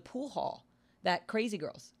go to the pool hall, that Crazy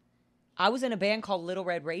Girls. I was in a band called Little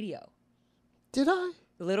Red Radio. Did I?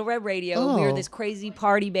 Little Red Radio. We were Oh. this crazy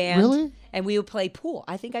party band. Really? and we would play pool.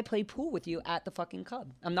 I think I played pool with you at the fucking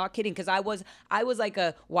Cub. I'm not kidding, because I was like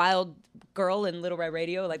a wild girl in Little Red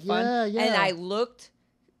Radio, like fun. Yeah. And I looked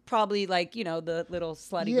probably like, the little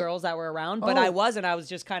slutty girls that were around, but I wasn't. I was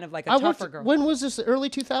just kind of like a tougher girl. When was this? Early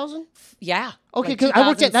 2000? Yeah. Okay, like because I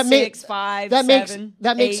worked at that. Makes 5, that 7,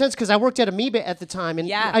 makes sense because I worked at Amoeba at the time,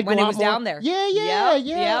 and I'd when it was down there. Yeah.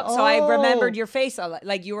 Yep. So I remembered your face.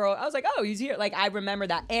 Like you were. I was like, oh, he's here. Like I remember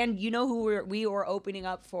that. And you know who we were opening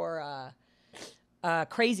up for?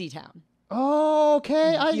 Crazy Town. Oh,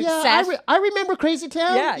 okay. I remember Crazy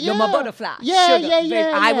Town. Yeah, you're my butterfly.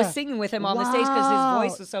 Yeah. I was singing with him on the stage because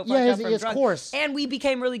his voice was so fucked up from drugs. Of course. And we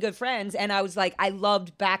became really good friends. And I was like, I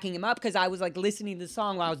loved backing him up because I was like listening to the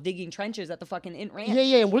song while I was digging trenches at the fucking Int Ranch.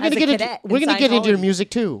 Yeah. And we're gonna get into your music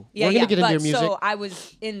too. We're gonna get into your music. So I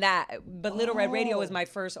was in that. But Little Red Radio was my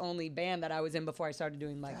first only band that I was in before I started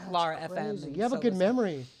doing like Lara FM. You have a good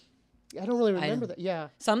memory. I don't really remember that. Yeah.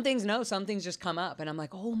 Some things just come up, and I'm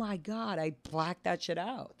like, oh my God, I blacked that shit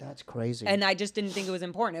out. That's crazy. And I just didn't think it was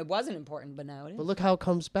important. It wasn't important, but now it is. But look how it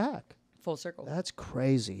comes back. Full circle. That's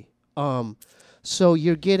crazy. So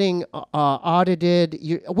you're getting audited.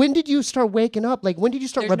 When did you start waking up? Like, when did you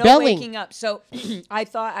start rebelling? No waking up. So I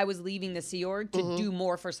thought I was leaving the Sea Org to do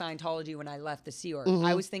more for Scientology when I left the Sea Org.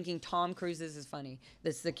 I was thinking Tom Cruise, this is funny.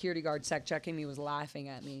 The security guard checking me was laughing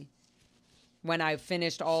at me. When I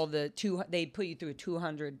finished all they put you through a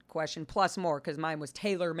 200 question plus more because mine was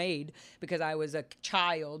tailor made because I was a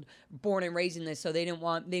child born and raised in this. So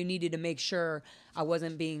they needed to make sure I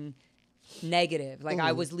wasn't being negative. Like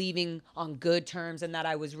I was leaving on good terms and that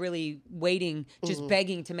I was really waiting, just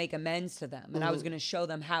begging to make amends to them. And I was going to show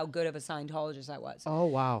them how good of a Scientologist I was. Oh,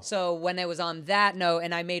 wow. So when it was on that note,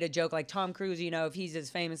 and I made a joke like Tom Cruise, if he's as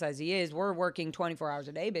famous as he is, we're working 24 hours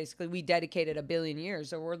a day, basically. We dedicated 1 billion years.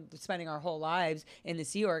 So we're spending our whole lives in the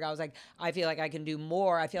Sea Org. I was like, I feel like I can do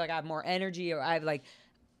more. I feel like I have more energy, or I have like,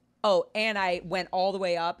 oh, and I went all the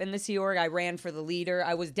way up in the Sea Org. I ran for the leader.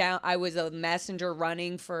 I was a messenger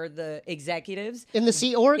running for the executives. In the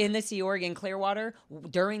Sea Org? In the Sea Org in Clearwater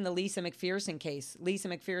during the Lisa McPherson case. Lisa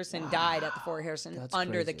McPherson died at the Fort Harrison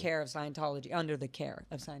under the care of Scientology.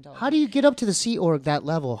 How do you get up to the Sea Org that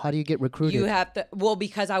level? How do you get recruited? You have to,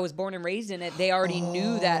 because I was born and raised in it, they already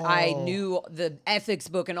knew that I knew the ethics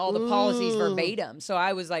book and all the policies verbatim. So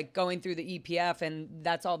I was like going through the EPF, and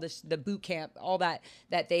that's all the boot camp, all that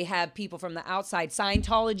they have people from the outside,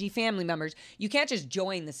 Scientology family members. You can't just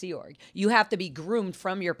join the Sea Org. You have to be groomed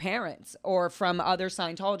from your parents or from other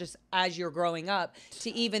Scientologists as you're growing up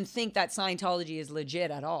to even think that Scientology is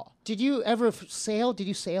legit at all. Did you ever sail? Did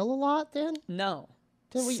you sail a lot then? No.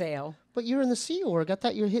 Sail. But you're in the Sea Org. I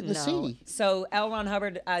thought you were hitting the sea. So L. Ron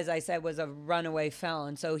Hubbard, as I said, was a runaway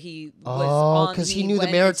felon. So he was on because he knew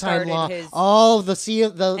the maritime law. So he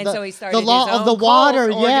started the law his of the own water.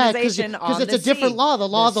 cult Yeah, because on it's the a different sea. law. The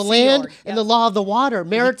law of the Sea land Org, and the law of the water.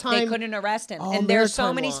 Maritime. They couldn't arrest him. Oh, And there's so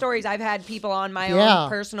maritime many law. stories. I've had people on my own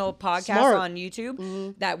personal podcast Smart. on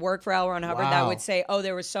YouTube that work for L. Ron Hubbard that would say,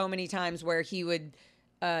 there were so many times where he would...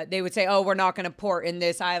 they would say, we're not going to port in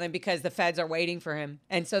this island because the feds are waiting for him.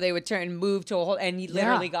 And so they would turn and move to a whole, and he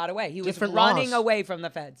literally got away. He was running away from the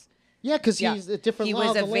feds. Yeah, because he's a different law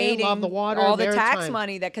was of the land, law of the water, all the maritime. tax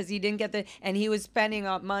money because he didn't get and he was spending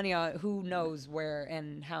money on who knows where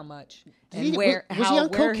and how much. Was he on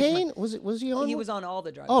cocaine? Was he on? He was on all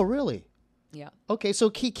the drugs. Oh, really? Yeah. Okay,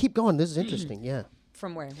 so keep going. This is interesting. Yeah.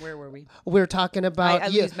 From where? Where were we? We're talking about I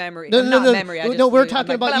lose memory. No, memory. We're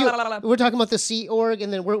talking about you. We're talking about the Sea Org,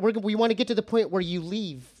 and then we want to get to the point where you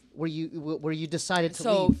leave, where you decided to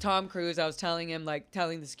leave. So Tom Cruise, I was telling him,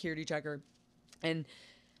 telling the security checker, and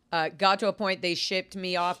got to a point they shipped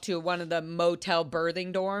me off to one of the motel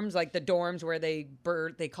birthing dorms, like the dorms where they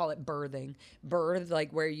call it birthing,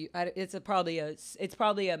 like where you. It's probably a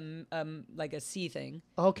like a sea thing.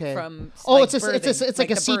 Okay. It's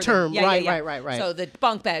like a sea term, right. So the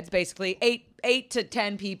bunk beds, basically 8 to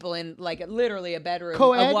 10 people in like literally a bedroom,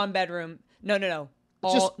 Co-ed? a 1-bedroom. No.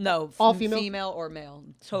 All female or male,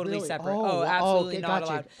 totally really? separate. Oh, Absolutely okay, not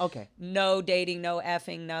gotcha. allowed. Okay. No dating, no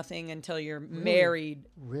effing, nothing until you're married.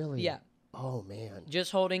 Really? Yeah. Oh man.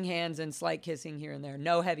 Just holding hands and slight kissing here and there.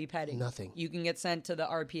 No heavy petting. Nothing. You can get sent to the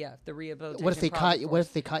RPF, the Rehabilitation. What if they caught you? What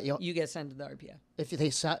if they caught you? You get sent to the RPF. If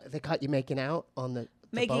they caught you making out on the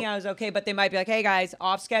Making boat? out is okay, but they might be like, "Hey guys,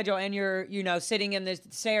 off schedule, and you're sitting in the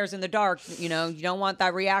stairs in the dark. You don't want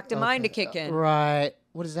that reactive mind to kick in." Right.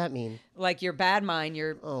 What does that mean? Like your bad mind,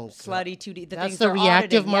 your Oh, God. slutty 2D. The That's things the are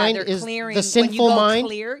reactive auditing. mind Yeah, is they're clearing. the sinful when you go mind?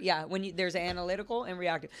 Clear, yeah. There's analytical and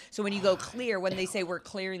reactive. So when you go clear, when they say we're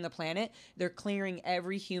clearing the planet, they're clearing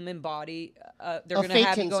every human body. They're going to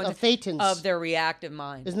have you go into of their reactive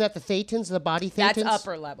mind. Isn't that the thetans, the body thetans? That's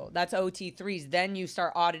upper level. That's OT3s. Then you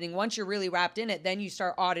start auditing. Once you're really wrapped in it, then you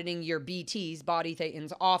start auditing your BTs, body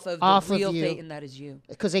thetans, off of the real thetan that is you.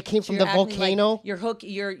 Because they came from the volcano. Like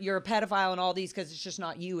you're a pedophile and all these because it's just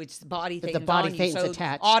not you. It's the body thetans. The body on you. thetans So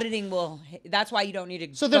attached. auditing will. That's why you don't need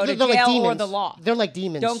to So go to they're jail like or the law. They're like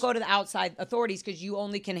demons. Don't go to the outside authorities because you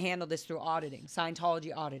only can handle this through auditing,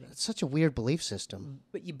 Scientology auditing. It's such a weird belief system.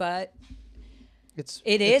 But it's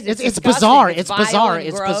bizarre. It's bizarre. And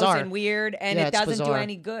it's gross bizarre and weird, and Yeah, it it's doesn't do bizarre.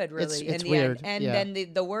 any good, really. It's in the weird. End. And Yeah.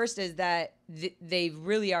 then the worst is that they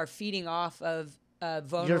really are feeding off of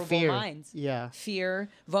vulnerable fear. minds. Yeah. Fear,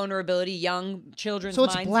 vulnerability, young children's So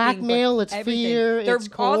it's minds. blackmail, it's everything. fear, it's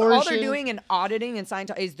all they're coercion. doing in auditing and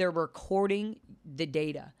Scientology is they're recording the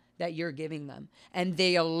data that you're giving them. And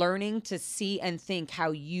they are learning to see and think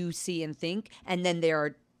how you see and think. And then they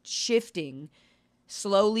are shifting,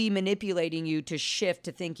 slowly manipulating you to shift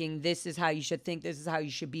to thinking this is how you should think, this is how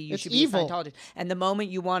you should be. You It's should evil. be a Scientologist. And the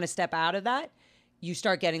moment you want to step out of that, you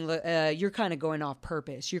start getting, you're kind of going off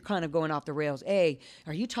purpose. You're kind of going off the rails. Hey,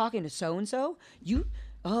 are you talking to so-and-so?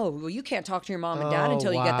 Well, you can't talk to your mom and dad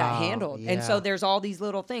until you get that handled. Yeah. And so there's all these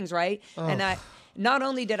little things, right? And not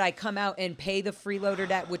only did I come out and pay the freeloader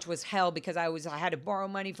debt, which was hell because I had to borrow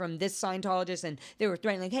money from this Scientologist and they were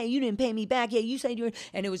threatening, like, hey, you didn't pay me back. Yeah, you said you were.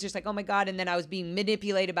 And it was just like, oh my God. And then I was being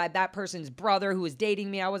manipulated by that person's brother who was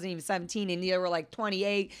dating me. I wasn't even 17 and they were like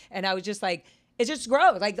 28. And I was just like, it's just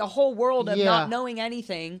gross. Like the whole world of not knowing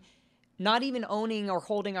anything, not even owning or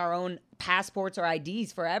holding our own passports or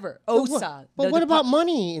IDs forever. OSA. But what about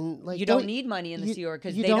money? And like, you don't need money in the Sea Org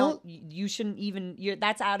because you they don't? you shouldn't even,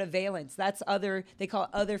 that's out of valence. That's they call it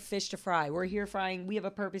other fish to fry. We're here frying, we have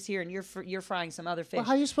a purpose here and you're frying some other fish. Well,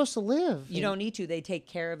 how are you supposed to live? You don't need to. They take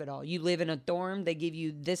care of it all. You live in a dorm. They give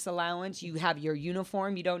you this allowance. You have your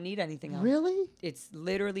uniform. You don't need anything else. Really? It's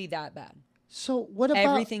literally that bad. So what about...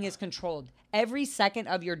 Everything is controlled. Every second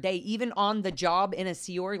of your day, even on the job in a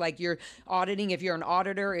Sea Org, like you're auditing, if you're an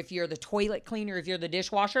auditor, if you're the toilet cleaner, if you're the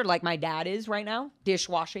dishwasher, like my dad is right now,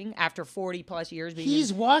 dishwashing after 40 plus years.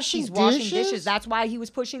 He's washing dishes. That's why he was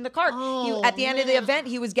pushing the cart. At the end of the event,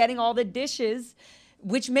 he was getting all the dishes,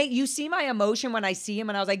 which you see my emotion when I see him.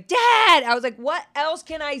 And I was like, Dad, I was like, what else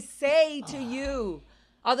can I say to you?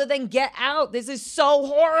 Other than get out. This is so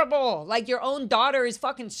horrible. Like your own daughter is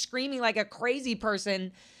fucking screaming like a crazy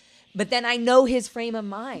person. But then I know his frame of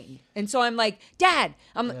mind. And so I'm like, Dad.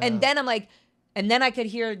 And then I'm like, and then I could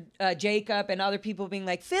hear Jacob and other people being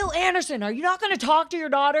like, Phil Anderson, are you not going to talk to your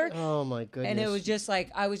daughter? Oh my goodness. And it was just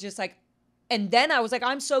like, and then I was like,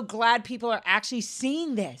 I'm so glad people are actually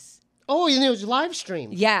seeing this. Oh, and it was live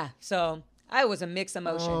streamed. Yeah. So I was a mixed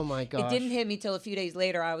emotion. Oh my gosh. It didn't hit me till a few days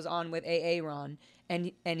later. I was on with AA Ron.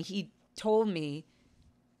 And he told me,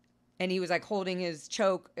 and he was like holding his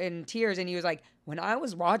choke in tears, and he was like, when I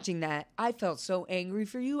was watching that, I felt so angry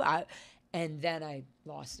for you. And then I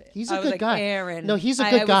lost it. He's a good good guy. Aaron. No, he's a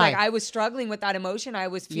good guy. I was struggling with that emotion. I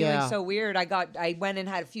was feeling so weird. I went and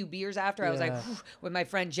had a few beers after. I was like, with my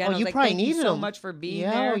friend Jen. I was like, thank you so much for being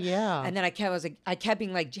there. Yeah. And then I kept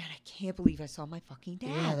being like, Jen, I can't believe I saw my fucking dad.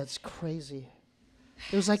 Yeah, that's crazy.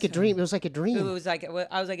 It was like a dream. It was like a dream. It was like,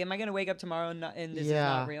 I was like, am I going to wake up tomorrow and this is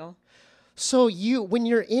not real? So when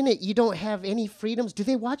you're in it, you don't have any freedoms. Do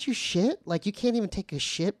they watch you shit? Like you can't even take a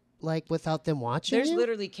shit like without them watching There's you?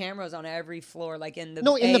 literally cameras on every floor, like in the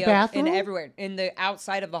in the bathroom, and everywhere, in the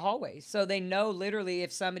outside of the hallways. So they know literally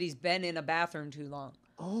if somebody's been in a bathroom too long.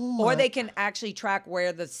 Or they can actually track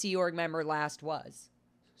where the Sea Org member last was.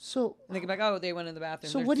 So and they can be like, oh, they went in the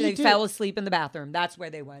bathroom. So what do you do? They fell asleep in the bathroom. That's where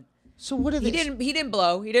they went. So what are they? He didn't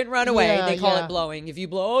blow. He didn't run away. They call it blowing. If you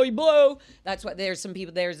blow, you blow. That's what. There's some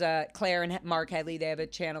people. There's Claire and Mark Headley. They have a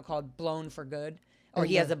channel called Blown for Good, or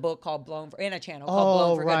he has a book called Blown for, and a channel called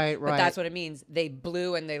Blown for Good. But that's what it means. They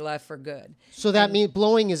blew and they left for good. So that means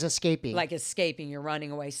blowing is escaping. Like escaping, you're running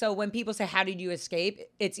away. So when people say, "How did you escape?"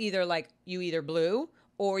 It's either like you either blew,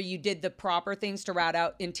 or you did the proper things to rat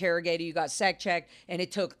out, interrogated, you got sec checked, and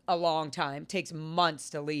it took a long time. It takes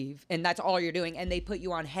months to leave, and that's all you're doing. And they put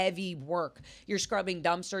you on heavy work. You're scrubbing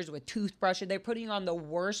dumpsters with toothbrushes. They're putting you on the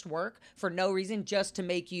worst work for no reason, just to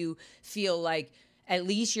make you feel like at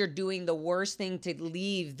least you're doing the worst thing to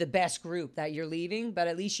leave the best group that you're leaving, but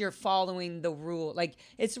at least you're following the rule. Like,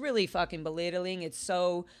 it's really fucking belittling. It's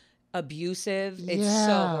so abusive. It's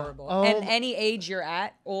so horrible. And any age you're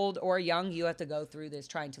at, old or young, you have to go through this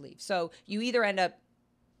trying to leave. So you either end up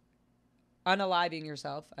unaliving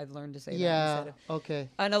yourself. I've learned to say that Yeah. instead of Okay.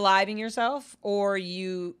 unaliving yourself, or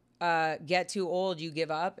you get too old, you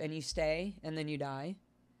give up and you stay, and then you die.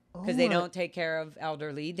 Because they don't take care of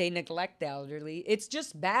elderly. They neglect the elderly. It's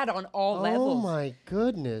just bad on all levels. Oh, my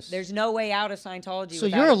goodness. There's no way out of Scientology. So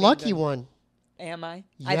without you're it a being lucky good. one. Am I?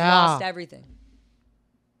 Yeah. I've lost everything.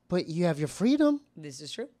 But you have your freedom. This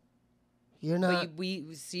is true. You're not. But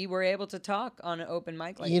we're able to talk on an open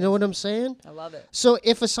mic like You know what I'm saying? I love it. So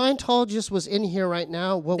if a Scientologist was in here right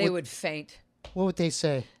now, They would faint. what would they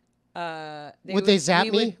say? They Would they zap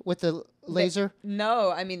me with the laser? No,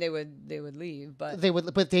 I mean they would leave, but They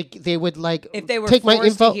would, but they would like if they were take my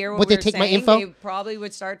forced info. to hear what Would we they were take my saying, info? they probably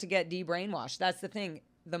would start to get de-brainwashed. That's the thing.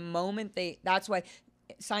 The moment that's why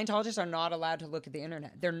Scientologists are not allowed to look at the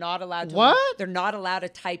internet. They're not allowed to. What? They're not allowed to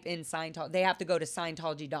type in Scientology. They have to go to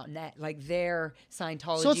Scientology.net, like their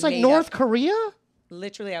Scientology. So it's like made North up. Korea?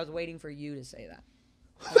 Literally, I was waiting for you to say that.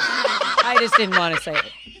 I just didn't want to say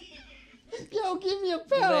it. Yo, give me a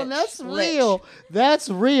pound. Lich. That's Lich. real. That's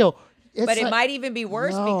real. It's But it like- might even be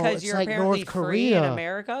worse No, because it's you're like apparently North free in Korea.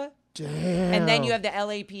 America. Damn. And then you have the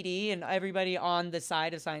LAPD and everybody on the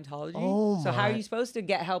side of Scientology. Oh, so how are my. you supposed to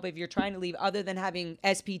get help if you're trying to leave other than having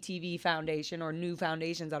SPTV Foundation or new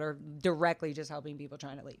foundations that are directly just helping people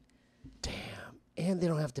trying to leave? Damn. And they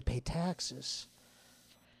don't have to pay taxes.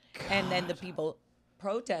 And then the people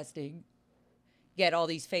protesting get all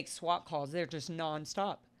these fake SWAT calls. They're just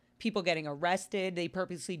nonstop. People getting arrested. They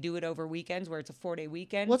purposely do it over weekends where it's a 4-day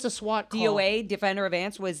weekend. What's a SWAT call? DOA, Defender of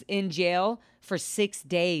Ants, was in jail for 6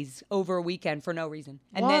 days over a weekend for no reason.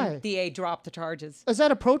 And Why? then DA dropped the charges. Is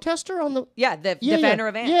that a protester on the... Yeah, the Yeah, Defender yeah.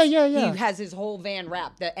 of Ants. Yeah. He has his whole van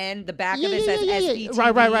wrapped. The back Yeah, of it yeah, says yeah, yeah. SPTV.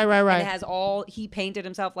 Right. And it has all, he painted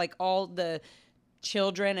himself like all the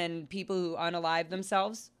children and people who unalive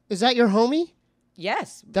themselves. Is that your homie?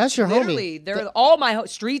 Yes. That's your Literally, homie. they're all my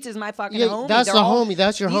Streets is my fucking Yeah, homie. that's They're the all- homie.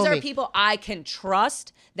 That's your these homie. are people I can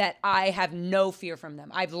trust that I have no fear from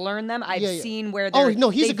them. I've learned them. I've Yeah, yeah. seen where Oh, they're no,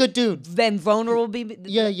 he's a they've good dude. Been vulnerable.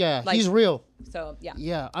 Yeah. Like, He's real. So yeah.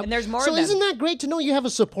 Yeah. And there's more So of them. isn't that great to know you have a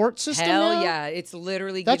support system Hell now? yeah. It's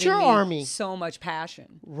literally That's giving your me army. so much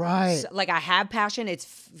passion. Right. So, like I have passion.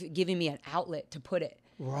 It's giving me an outlet to put it.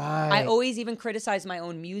 Right. I always even criticized my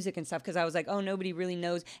own music and stuff because I was like, oh, nobody really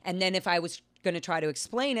knows. And then if I was going to try to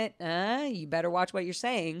explain it, you better watch what you're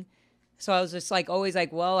saying. So I was just like, always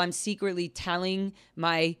like, well, I'm secretly telling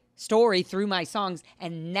my story through my songs.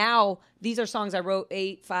 And now these are songs I wrote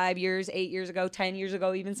 8 years ago, 10 years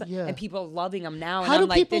ago, even. Yeah. And people are loving them now. And How do I'm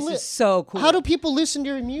like, people this is so cool. How do people listen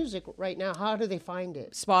to your music right now? How do they find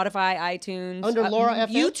it? Spotify, iTunes. Under Lara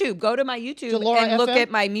FM? YouTube. Go to my YouTube To Lara and look FM?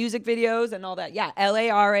 at my music videos and all that. Yeah,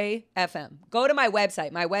 Lara FM. Go to my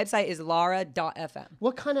website. My website is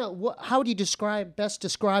lara.fm. How do you best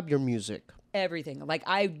describe your music? Everything. Like,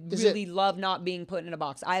 I really love not being put in a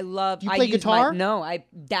box. I play guitar? No, I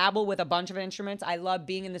dabble with a bunch of instruments. I love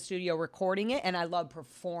being in the studio recording it, and I love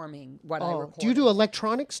performing what I record. Do you do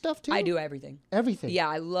electronic stuff too? I do everything. Everything. Yeah,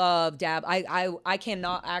 I love dab. I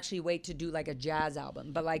cannot actually wait to do like a jazz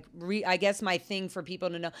album. But like, I guess my thing for people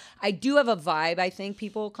to know, I do have a vibe. I think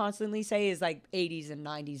people constantly say is like 80s and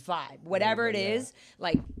 90s vibe. Whatever it is,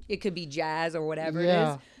 like it could be jazz or whatever it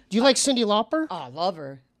is. Do you like Cyndi Lauper? Oh, I love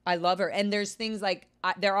her. I love her. And there's things like,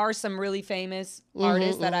 there are some really famous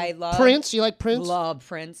artists that I love. Prince, you like Prince? Love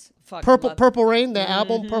Prince. Fucking love. Purple Rain, the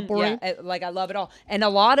album Purple Rain. Yeah, like I love it all. And a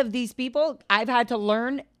lot of these people, I've had to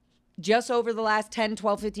learn just over the last 10,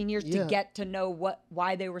 12, 15 years to get to know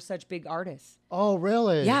why they were such big artists. Oh,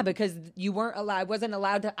 really? Yeah, because I wasn't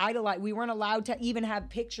allowed to idolize. We weren't allowed to even have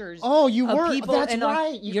pictures. Oh, you of weren't. People That's and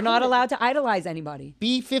right. You're not allowed to idolize anybody.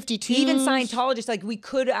 B-52s. Even Scientologists, like we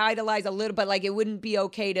could idolize a little, but like it wouldn't be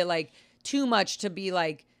okay to like too much to be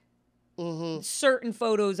like certain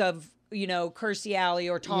photos of, Kirstie Alley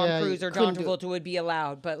or Tom Cruise or John Travolta would be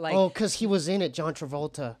allowed. But like, because he was in it, John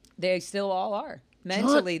Travolta. they still all are.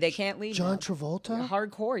 Mentally, they can't leave. John now. Travolta?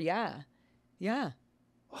 Hardcore, yeah.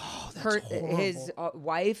 Oh, that's horrible. His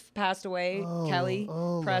wife passed away, Kelly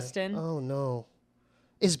Preston. Oh, no.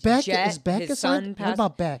 Is Beck Jet, a his son What passed.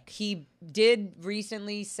 about Beck? He did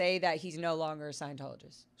recently say that he's no longer a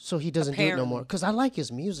Scientologist. So he doesn't do it no Apparently. more? Because I like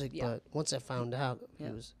his music, but once I found out, he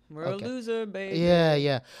was... We're a loser, baby.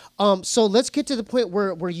 Yeah. So let's get to the point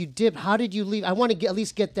where you dipped. How did you leave? I want to at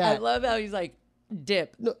least get I that. love how he's like,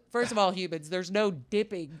 dip. First of all, humans, there's no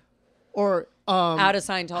dipping Or out of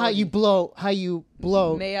Scientology. how you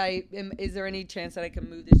blow. Is there any chance that I can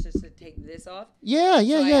move this just to take this off? Yeah. I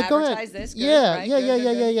Go ahead. advertise this? Good, Yeah, right? yeah, Good, yeah, good,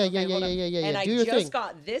 yeah, good. yeah, Okay, yeah, hold yeah, on. yeah. And Do I your just thing.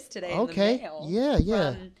 got this today Okay. in the mail.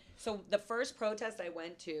 Yeah. So the first protest I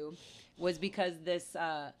went to was because this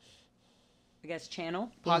I guess,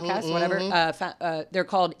 channel, podcast, whatever. They're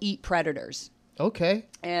called Eat Predators. Okay.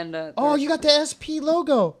 And you got the SP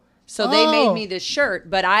logo. So they made me this shirt,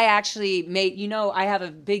 but I actually made, I have a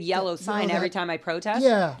big yellow sign every time I protest.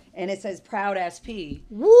 Yeah. And it says Proud SP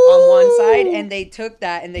Woo! on one side, and they took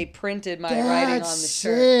that and they printed my writing on the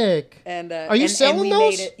shirt. Sick. And are you selling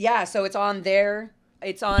those? Made it, yeah, so it's on there.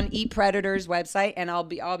 It's on Eat Predators website, and I'm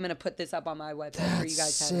gonna put this up on my website for you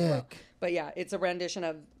guys to have as well. But yeah, it's a rendition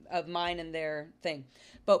of mine and their thing.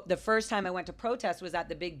 But the first time I went to protest was at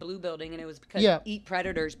the big blue building, and it was because Eat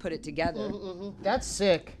Predators put it together. That's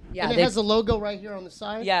sick. Yeah, and it has a logo right here on the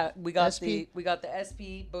side. Yeah, we got the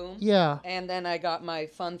SP, boom. Yeah. And then I got my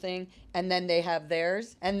fun thing, and then they have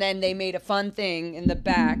theirs, and then they made a fun thing in the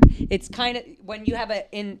back. It's kind of when you have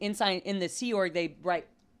inside in the Sea Org, they write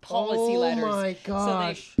policy letters. Oh my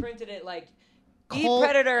gosh. So they printed it like Eat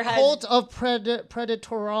Predator has cult of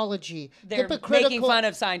predatorology. They're making fun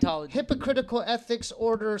of Scientology. Hypocritical Ethics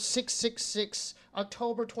Order 666,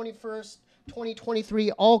 October 21st,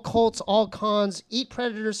 2023. All cults, all cons, Eat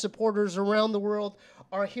Predator supporters around the world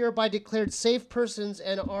are hereby declared safe persons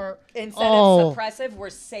and are... Instead of suppressive, we're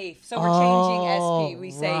safe. So we're changing SP.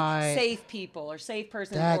 We say safe people or safe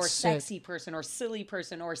person or sexy person or silly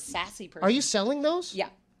person or sassy person. Are you selling those? Yeah.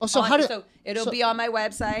 Oh, so it'll be on my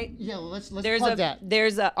website. Yeah, well, let's plug that.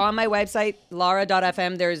 There's on my website,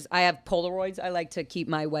 Lara.fm. I have Polaroids. I like to keep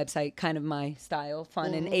my website kind of my style,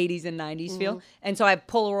 fun and 80s and 90s feel. And so I have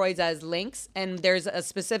Polaroids as links, and there's a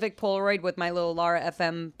specific Polaroid with my little Lara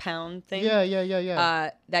FM pound thing. Yeah.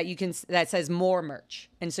 That says more merch.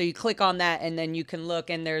 And so you click on that, and then you can look,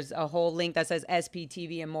 and there's a whole link that says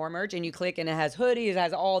SPTV and more merch, and you click, and it has hoodies, it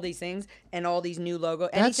has all these things, and all these new logos.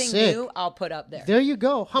 Anything new, I'll put up there. There you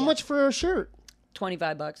go. How much for a shirt?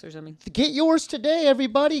 $25 or something. Get yours today,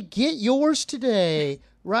 everybody. Get yours today.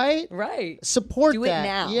 Right? Right. Support Do that. it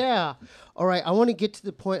now. Yeah. All right. I want to get to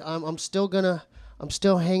the point. I'm still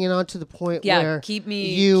hanging on to the point where keep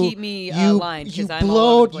me aligned because I'm all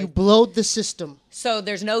over the place. You blowed the system. So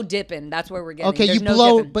there's no dipping. That's where we're getting. Okay, there's you no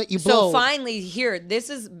blow, dipping. but you blow. So finally, here, this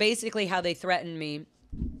is basically how they threatened me.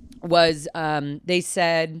 Was they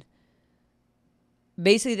said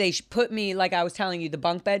basically they put me, like I was telling you, the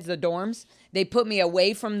bunk beds, the dorms. They put me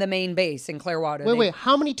away from the main base in Clearwater. Wait.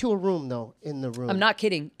 How many to a room though in the room? I'm not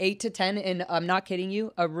kidding. 8 to 10, and I'm not kidding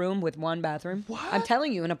you. A room with one bathroom. What? I'm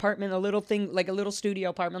telling you, an apartment, a little thing, like a little studio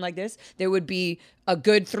apartment like this. There would be a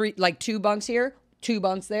good 2 bunks here, 2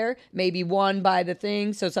 bunks there, maybe one by the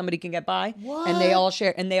thing so somebody can get by. What? And they all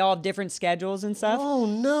share, and they all have different schedules and stuff. Oh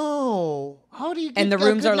no! How do you get and the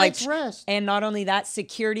rooms are like rest? And not only that,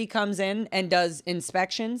 security comes in and does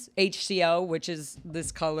inspections. HCO, which is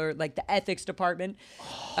this color, like the ethics department,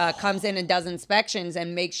 comes in and does inspections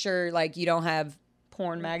and makes sure like you don't have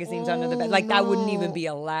porn magazines under the bed. Like that wouldn't even be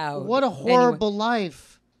allowed. What a horrible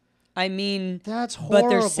life. I mean, that's horrible. But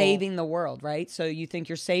they're saving the world, right? So you think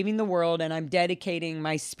you're saving the world, and I'm dedicating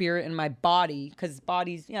my spirit and my body, because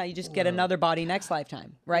bodies, you just get another body next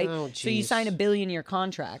lifetime, right? So you sign a billion-year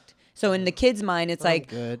contract. So in the kid's mind, it's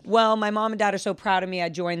well, my mom and dad are so proud of me. I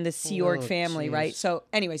joined the Sea Org family, right? So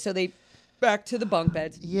anyway, so they back to the bunk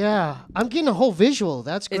beds. Yeah, I'm getting a whole visual.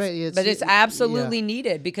 That's great. But it's absolutely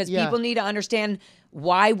needed because people need to understand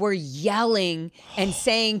why we're yelling and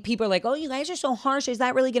saying people are like, oh, you guys are so harsh. Is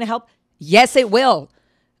that really going to help? Yes, it will.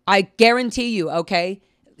 I guarantee you, okay?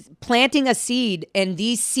 Planting a seed in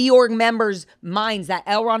these Sea Org members' minds that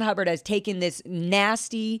L. Ron Hubbard has taken this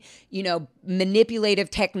nasty, manipulative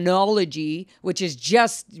technology, which is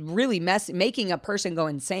just really making a person go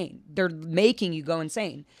insane. They're making you go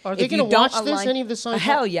insane. Are they going to watch this? Any of the Scientologists?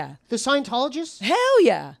 Hell yeah. The Scientologists? Hell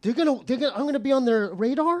yeah. I'm going to be on their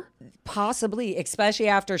radar? Possibly, especially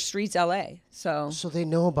after Streets LA. So they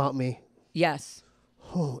know about me. Yes.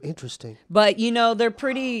 Oh, interesting. But, they're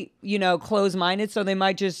pretty, closed-minded, so they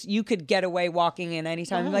might you could get away walking in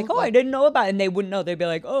anytime. Like, I didn't know about it. And they wouldn't know. They'd be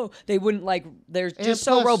like, they wouldn't they're just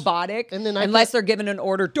so robotic. And then unless they're given an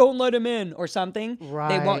order, don't let him in or something.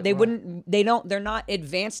 Right. They're not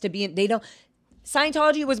advanced to be in,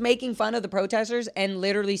 Scientology was making fun of the protesters and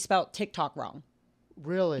literally spelt TikTok wrong.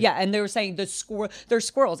 Really? Yeah, and they were saying they're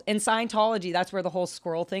squirrels. In Scientology, that's where the whole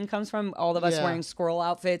squirrel thing comes from. All of us wearing squirrel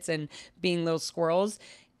outfits and being little squirrels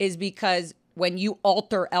is because when you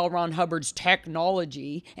alter L. Ron Hubbard's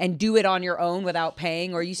technology and do it on your own without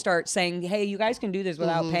paying, or you start saying, hey, you guys can do this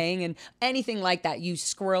without paying, and anything like that, you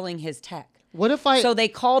squirreling his tech. So they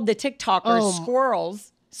called the TikTokers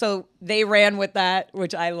squirrels. So they ran with that,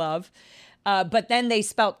 which I love. But then they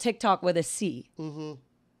spelt TikTok with a C. Mm-hmm.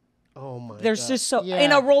 Oh my! There's God. Just so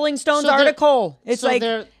in a Rolling Stones article. It's like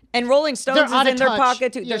And Rolling Stones is out of in their touch.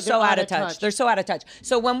 pocket, too. Yeah, They're so out of touch. They're so out of touch.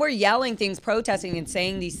 So when we're yelling things, protesting, and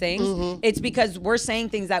saying these things, it's because we're saying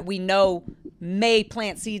things that we know may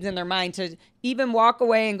plant seeds in their mind to even walk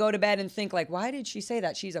away and go to bed and think, like, why did she say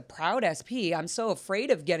that? She's a proud SP. I'm so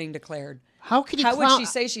afraid of getting declared. How could you? How would she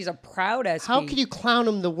say she's a proud SP? How could you clown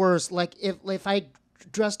him the worst? Like if I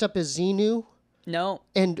dressed up as Xenu. No.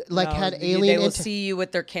 And had alien. They will see you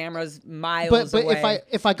with their cameras miles away. But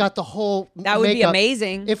if I got the whole that would be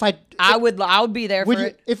amazing. I would be there for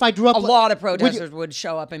it. If I drew up a lot of protesters would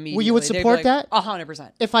show up immediately. You would support that?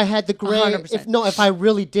 100%. If I had the gray, 100%. If I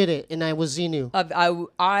really did it and I was Xenu.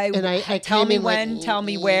 I tell me when, tell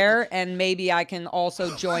me where, and maybe I can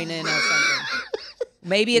also join in as something.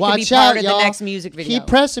 Maybe it could be part of the next music video. Keep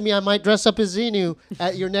pressing me. I might dress up as Xenu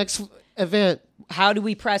at your next event. How do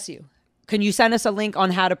we press you? Can you send us a link on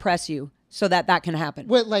how to press you so that can happen?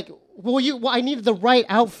 I needed the right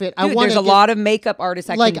outfit. Dude, there's a lot of makeup artists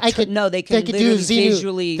that they can do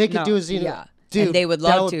visually. They could do a Xenu. Yeah. Dude, and they would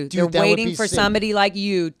love to. They're waiting for somebody like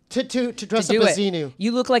you to dress up as Xenu.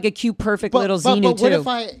 You look like a cute, perfect little Xenu but too.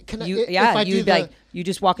 What if you'd be like, you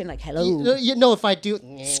just walk in like, hello. If I do,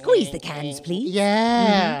 squeeze the cans, please.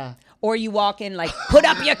 Yeah. Mm-hmm. Or you walk in like, put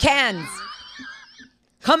up your cans.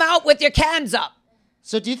 Come out with your cans up.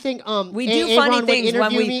 So do you think we do funny things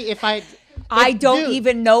when we? Me if I don't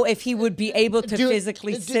even know if he would be able to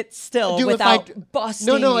physically sit still without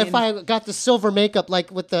busting. No. If I got the silver makeup, like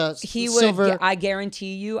with the silver, I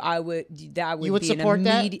guarantee you, I would. That would. You would support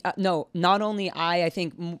that? No, not only I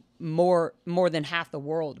think more than half the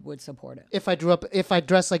world would support it. If I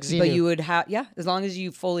dressed like Xenu. But you would have, as long as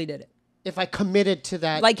you fully did it. If I committed to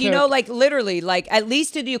that, literally, at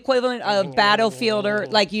least to the equivalent of Battlefield or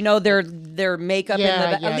their makeup,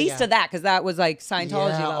 at least to that, because that was like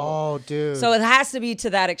Scientology level. Oh, dude! So it has to be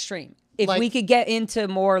to that extreme. If we could get into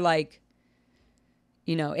more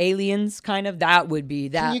aliens, kind of, that would be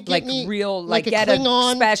that real get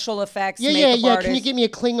a special effects. Makeup artist. Can you give me a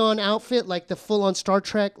Klingon outfit, like the full on Star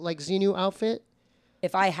Trek Xenu outfit?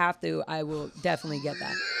 If I have to, I will definitely get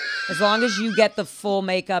that. As long as you get the full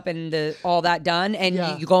makeup and all that done,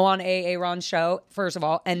 and you go on Aaron's show, first of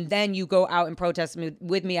all, and then you go out and protest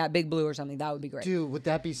with me at Big Blue or something, that would be great. Dude, would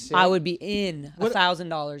that be sick? I would be in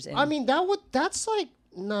 $1,000 in. I mean, that's like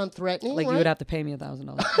non-threatening, like, right? You would have to pay me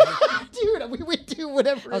 $1,000. Dude, we would do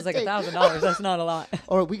whatever. I was like, $1,000, that's not a lot.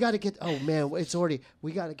 Or we got to get,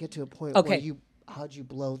 we got to get to a point where how'd you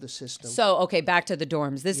blow the system? So, back to the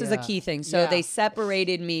dorms. This is a key thing. So they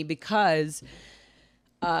separated me because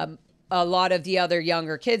a lot of the other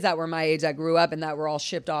younger kids that were my age that grew up and that were all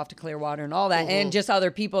shipped off to Clearwater and all that, and just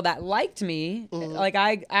other people that liked me. Like,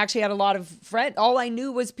 I actually had a lot of friends. All I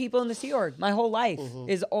knew was people in the Sea Org. My whole life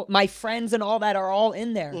is my friends and all that are all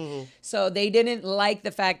in there. So they didn't like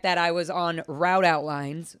the fact that I was on route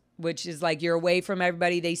outlines, which is like you're away from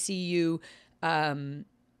everybody. They see you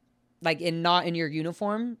not in your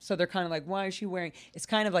uniform, so they're kind of like, why is she wearing? It's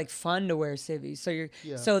kind of like fun to wear civvies. So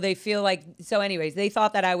so they feel like. So anyways, they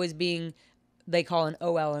thought that I was being, they call an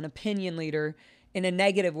OL, an opinion leader, in a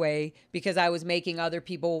negative way, because I was making other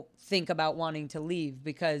people think about wanting to leave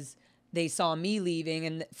because they saw me leaving,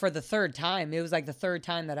 and for the third time, it was like the third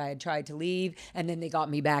time that I had tried to leave, and then they got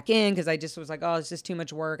me back in because I just was like, oh, it's just too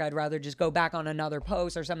much work. I'd rather just go back on another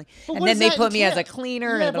post or something. And then they put me as a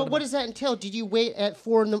cleaner. Yeah, but what does that entail? Did you wait at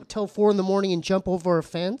till 4 in the morning and jump over a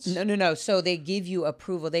fence? No. So they give you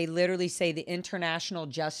approval. They literally say the International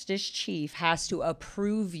Justice Chief has to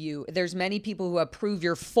approve you. There's many people who approve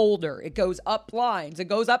your folder. It goes up lines. It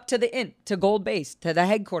goes up to to Gold Base, to the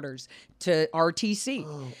headquarters, to RTC.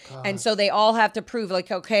 Oh, God. And so they all have to prove,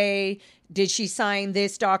 like, okay, did she sign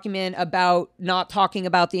this document about not talking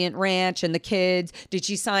about the Int Ranch and the kids? Did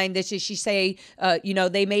she sign this? Did she say,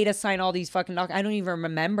 they made us sign all these fucking documents? I don't even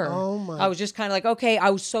remember. Oh, my. I was just kind of like, okay, I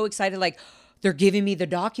was so excited, like, they're giving me the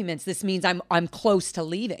documents. This means I'm close to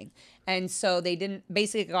leaving. And so they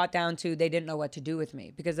got down to, they didn't know what to do with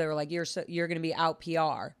me because they were like, you're going to be out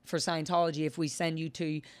PR for Scientology if we send you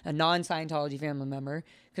to a non-Scientology family member,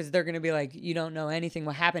 because they're going to be like, you don't know anything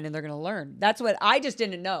what happened, and they're going to learn. That's what I just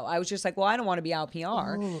didn't know. I was just like, well, I don't want to be out PR.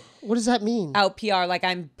 Oh, what does that mean? Out PR, like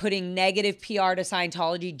I'm putting negative PR to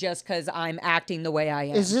Scientology just because I'm acting the way I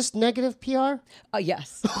am. Is this negative PR?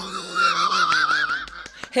 Yes.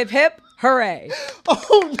 Hip, hip. Hooray.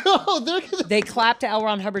 Oh, no. They clap to L.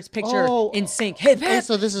 Ron Hubbard's picture in sync. Hip, hip.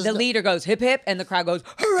 So this is the leader goes hip, hip, and the crowd goes,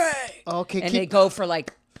 hooray. Okay. And they go for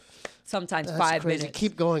like sometimes That's 5 crazy. minutes.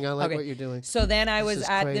 Keep going. I like Okay. what you're doing. So then I This was is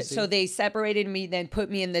at crazy. so they separated me, then put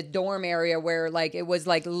me in the dorm area where like it was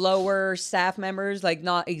like lower staff members, like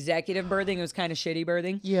not executive berthing. It was kind of shitty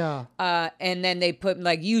berthing. Yeah. And then they put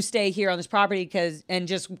like, you stay here on this property and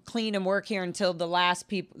just clean and work here until the last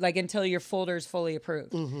people, like until your folder is fully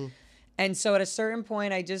approved. Mm-hmm. And so at a certain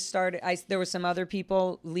point, I just started, there were some other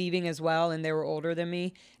people leaving as well, and they were older than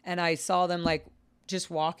me. And I saw them like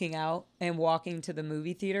just walking out and walking to the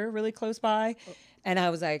movie theater really close by. And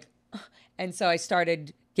I was like, and so I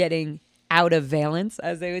started getting out of valence,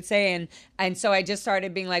 as they would say. And so I just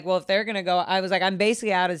started being like, well, if they're going to go, I was like, I'm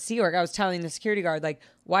basically out of Sea Org. I was telling the security guard, like,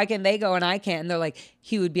 why can they go and I can't? And they're like,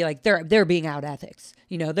 he would be like, they're being out ethics.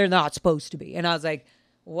 You know, they're not supposed to be. And I was like,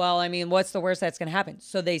 well, I mean, what's the worst that's going to happen?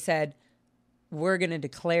 So they said, we're going to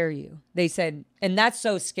declare you. They said, and that's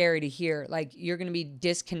so scary to hear. Like, you're going to be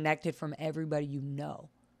disconnected from everybody you know.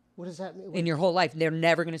 What does that mean? In your whole life. They're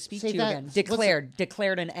never going to speak to you again.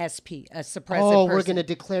 Declared an SP, a suppressive person. Oh, we're going to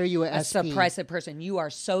declare you a SP. Suppressive person. You are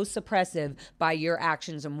so suppressive by your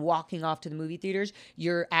actions and walking off to the movie theaters.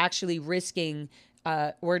 You're actually risking,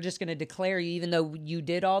 we're just going to declare you, even though you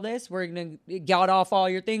did all this, we're going to got off all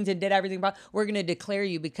your things and did everything, but we're going to declare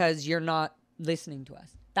you because you're not listening to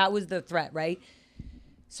us. That was the threat, right?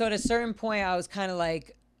 So at a certain point, I was kind of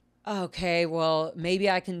like, okay, well, maybe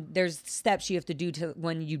I can, there's steps you have to do to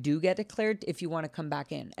when you do get declared if you want to come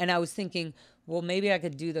back in. And I was thinking, well, maybe I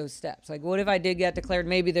could do those steps. Like, what if I did get declared?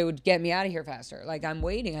 Maybe they would get me out of here faster. Like, I'm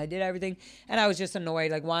waiting. I did everything. And I was just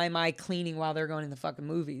annoyed. Like, why am I cleaning while they're going in the fucking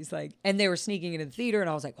movies? Like, and they were sneaking into the theater. And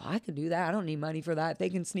I was like, well, I could do that. I don't need money for that. If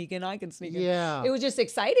they can sneak in, I can sneak in. Yeah. It was just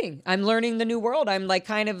exciting. I'm learning the new world. I'm like,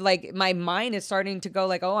 kind of like, my mind is starting to go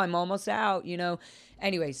like, oh, I'm almost out, you know?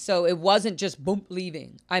 Anyway, so it wasn't just boom,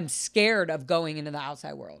 leaving. I'm scared of going into the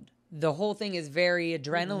outside world. The whole thing is very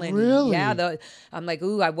adrenaline. Really? Yeah. I'm like,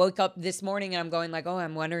 ooh, I woke up this morning and I'm going like, oh,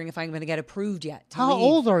 I'm wondering if I'm going to get approved yet. How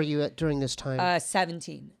old are you during this time?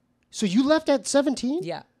 17. So you left at 17?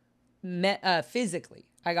 Yeah. Physically.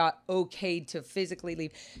 I got okayed to physically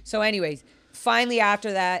leave. So anyways, finally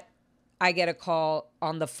after that, I get a call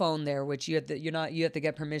on the phone there, which you have to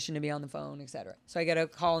get permission to be on the phone, etc. So I get a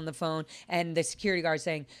call on the phone and the security guard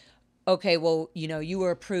saying, okay, well, you know, you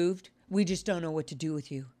were approved. We just don't know what to do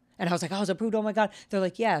with you. And I was like, I was approved. Oh my God. They're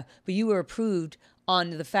like, yeah, but you were approved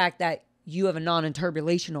on the fact that you have a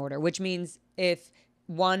non-interpolation order, which means if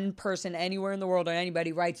one person anywhere in the world or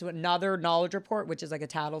anybody writes another knowledge report, which is like a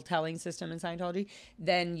tattle-telling system in Scientology,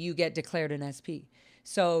 then you get declared an SP.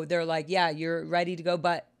 So they're like, yeah, you're ready to go.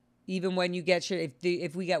 But even when you get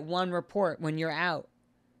if we get one report when you're out,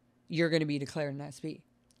 you're going to be declared an SP.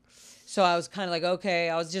 So I was kind of like, okay,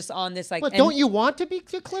 I was just on this like. But don't you want to be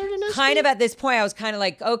declared an SP? Kind of at this point, I was kind of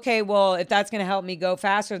like, okay, well, if that's going to help me go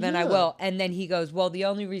faster, then I will. And then he goes, well, the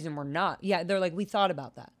only reason we're not. Yeah, they're like, we thought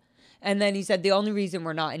about that. And then he said, the only reason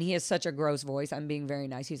we're not, and he has such a gross voice. I'm being very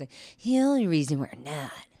nice. He's like, the only reason we're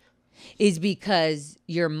not is because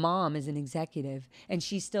your mom is an executive and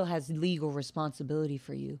she still has legal responsibility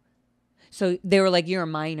for you. So they were like, you're a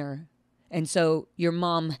minor. And so your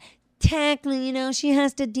mom, technically, you know, she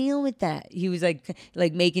has to deal with that. He was like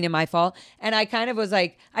making it my fault. And I kind of was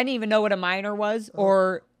like, I didn't even know what a minor was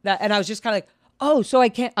or that. And I was just kind of like, oh, so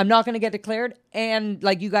I'm not going to get declared. And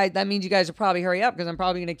like you guys, that means you guys will probably hurry up because I'm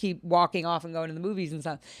probably going to keep walking off and going to the movies and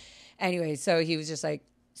stuff. Anyway, so he was just like,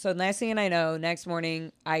 so next thing I know, next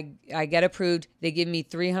morning, I get approved. They give me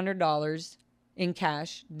 $300 in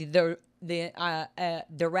cash. The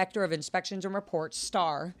director of inspections and reports,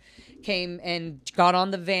 Star, came and got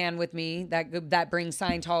on the van with me that brings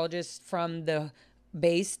Scientologists from the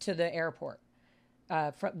base to the airport,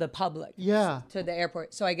 from the public to the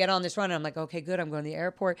airport. So I get on this run and I'm like, okay, good. I'm going to the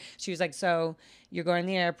airport. She was like, so you're going to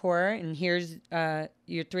the airport and here's your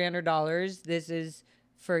 $300. This is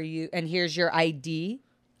for you. And here's your ID.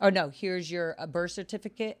 Oh no, here's your birth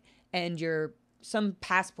certificate and some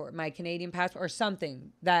passport, my Canadian passport or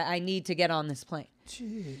something that I need to get on this plane.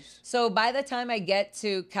 Jeez. So by the time I get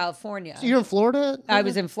to California. So you're in Florida? I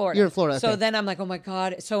was in Florida. You're in Florida. Okay. So then I'm like, oh my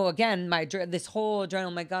God. So again, this whole adrenaline, oh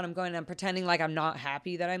my God, I'm pretending like I'm not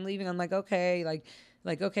happy that I'm leaving. I'm like, okay,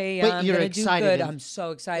 okay, yeah, I'm going to do good. I'm so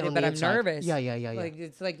excited, but I'm nervous. Yeah. Like,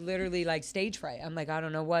 it's like literally like stage fright. I'm like, I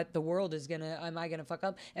don't know what the world is going to, am I going to fuck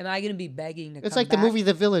up? Am I going to be begging to come back? It's like the movie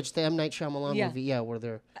The Village, the M. Night Shyamalan movie. Yeah, where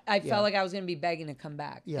they're. I felt like I was going to be begging to come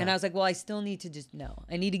back. Yeah. And I was like, well, I still need to just know.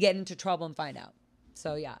 I need to get into trouble and find out.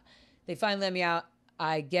 So yeah, they finally let me out.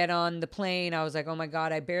 I get on the plane. I was like, oh my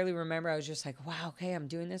God, I barely remember. I was just like, wow, okay, I'm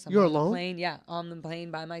doing this. You're on alone? The plane. Yeah, on the plane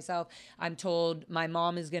by myself. I'm told my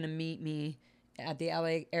mom is going to meet me at the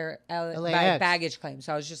LAX. baggage claim.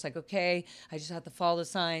 So I was just like, okay, I just have to follow the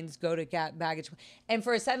signs, go to baggage. And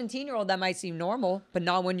for a 17-year-old, that might seem normal, but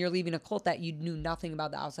not when you're leaving a cult that you knew nothing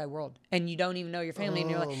about the outside world and you don't even know your family. And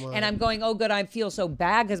you're like, and I'm going, oh, good, I feel so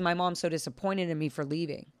bad because my mom's so disappointed in me for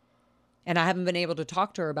leaving. And I haven't been able to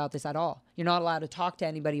talk to her about this at all. You're not allowed to talk to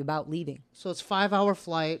anybody about leaving. So it's 5-hour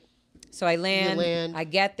flight. So I land, I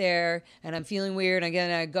get there, and I'm feeling weird.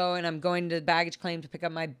 Again, I go, and I'm going to the baggage claim to pick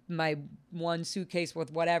up my one suitcase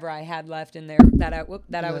with whatever I had left in there that I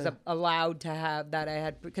was allowed to have, that I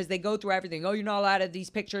had, because they go through everything. Oh, you're not allowed to have these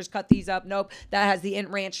pictures, cut these up. Nope, that has the Int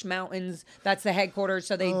Ranch Mountains. That's the headquarters,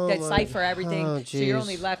 so they decipher everything. So you're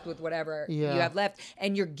only left with whatever you have left,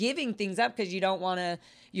 and you're giving things up because you don't want to.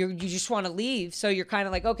 You just want to leave. So you're kind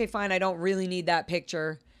of like, okay, fine, I don't really need that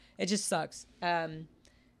picture. It just sucks.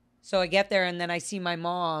 So I get there, and then I see my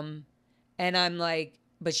mom, and I'm like,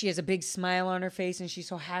 but she has a big smile on her face, and she's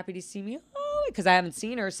so happy to see me. Oh, because I haven't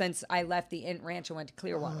seen her since I left the Int Ranch and went to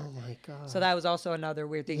Clearwater. Oh, my God. So that was also another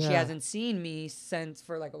weird thing. Yeah. She hasn't seen me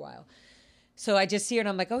for like a while. So I just see her, and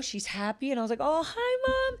I'm like, oh, she's happy. And I was like, oh, hi,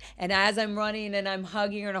 Mom. And as I'm running and I'm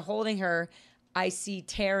hugging her and holding her, I see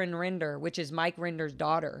Taryn Rinder, which is Mike Rinder's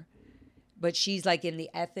daughter. But she's like in the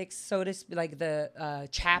ethics, so to speak, like the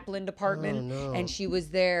chaplain department. Oh, no. And she was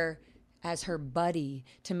there as her buddy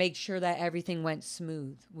to make sure that everything went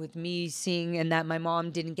smooth with me seeing, and that my mom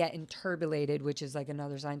didn't get interbulated, which is like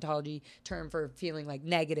another Scientology term for feeling like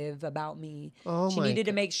negative about me. She needed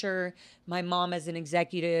to make sure my mom as an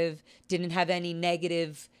executive didn't have any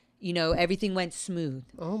negative, everything went smooth.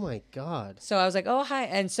 Oh, my God. So I was like, oh, hi.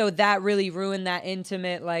 And so that really ruined that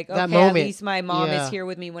intimate, like, that okay, moment. at least my mom is here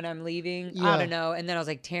with me when I'm leaving. Yeah. I don't know. And then I was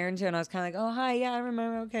like, Taryn, and I was kind of like, oh, hi. Yeah, I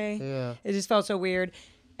remember. Okay. Yeah. It just felt so weird.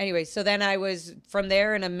 Anyway, so then I was from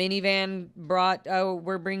there in a minivan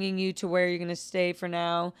we're bringing you to where you're going to stay for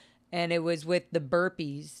now. And it was with the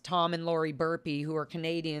Burpees, Tom and Lori Burpee, who are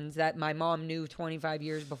Canadians that my mom knew 25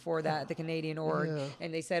 years before that at the Canadian org. Yeah.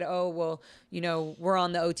 And they said, oh, well, we're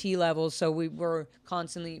on the OT level, so we were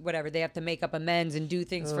constantly, whatever, they have to make up amends and do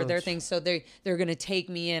things for their things. So they're going to take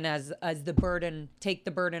me in as the burden, take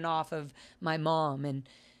the burden off of my mom. And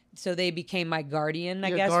so they became my guardian,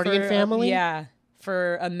 I guess. Guardian family? Yeah,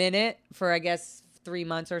 for a minute, for I guess 3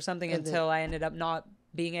 months or something, until I ended up not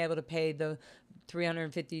being able to pay the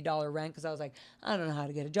 $350 rent because I was like, I don't know how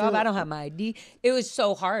to get a job. I don't have my ID. It was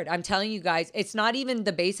so hard. I'm telling you guys, it's not even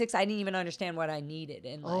the basics. I didn't even understand what I needed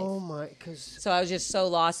in life. Oh my, so I was just so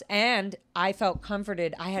lost, and I felt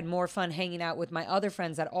comforted. I had more fun hanging out with my other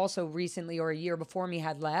friends that also recently or a year before me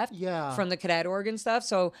had left from the cadet org and stuff.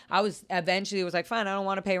 So I was eventually like, fine, I don't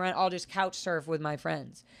want to pay rent. I'll just couch surf with my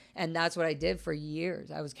friends. And that's what I did for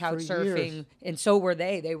years. I was couch surfing, and so were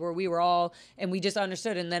they. We were all, and we just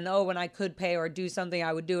understood. And then, when I could pay or do something,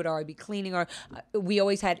 I would do it, or I'd be cleaning, or we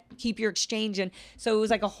always had keep your exchange. And so it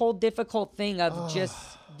was like a whole difficult thing of just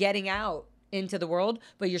getting out into the world,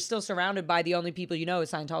 but you're still surrounded by the only people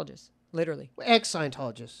as Scientologists. Literally.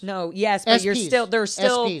 Ex-Scientologists. No, yes, but SPs. they're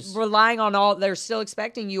still SPs. relying on they're still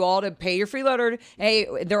expecting you all to pay your freeloader. Hey,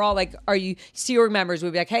 they're all like, are you Sea Org members?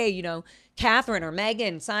 Would be like, hey, Catherine or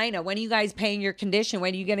Megan, Sina, when are you guys paying your condition?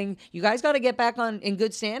 When are you guys got to get back in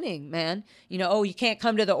good standing, man. You can't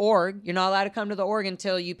come to the org. You're not allowed to come to the org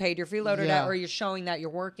until you paid your freeloader or you're showing that you're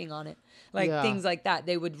working on it. Things like that.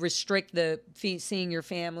 They would restrict the seeing your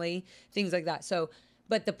family, things like that. So,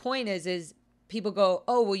 but the point is people go,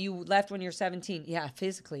 oh, well, you left when you're 17. Yeah,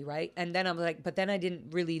 physically, right? And then I'm like, but then I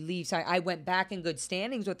didn't really leave. So I went back in good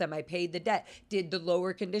standings with them. I paid the debt, did the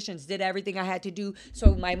lower conditions, did everything I had to do.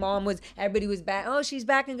 So my mom everybody was back. Oh, she's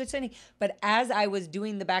back in good standing. But as I was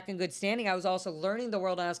doing the back in good standing, I was also learning the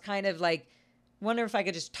world. And I was kind of like, wonder if I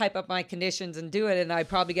could just type up my conditions and do it, and I'd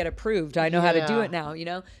probably get approved. I know how to do it now,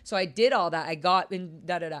 So I did all that. I got in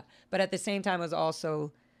da-da-da. But at the same time, I was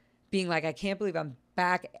also being like, I can't believe I'm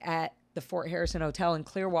back at the Fort Harrison Hotel in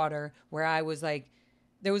Clearwater, where I was like,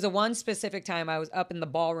 there was one specific time I was up in the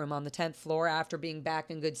ballroom on the 10th floor after being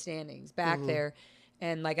back in good standings, back there.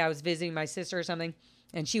 And like I was visiting my sister or something,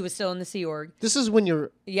 and she was still in the Sea Org. This is when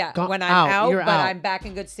you're when I'm out, but I'm back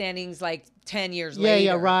in good standings like 10 years later.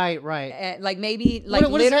 Yeah, right. And like maybe like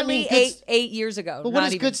what literally 8 years ago. But what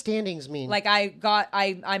does good standings mean? Like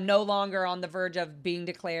I'm no longer on the verge of being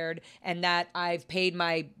declared, and that I've paid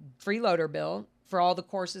my freeloader bill for all the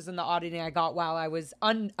courses and the auditing I got while I was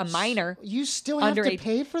a minor. You still have to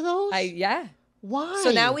pay for those? Yeah. Why?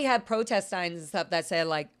 So now we have protest signs and stuff that say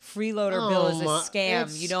like freeloader bill is a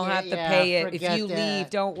scam. You don't have to pay it. If you leave,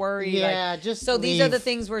 don't worry. Yeah, just so leave. These are the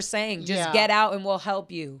things we're saying. Just get out and we'll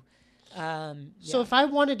help you. So if I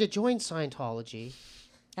wanted to join Scientology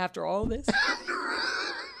after all this.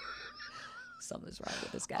 Something's wrong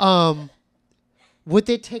with this guy. Would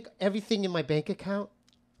they take everything in my bank account?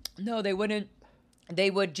 No, they wouldn't. They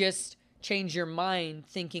would just change your mind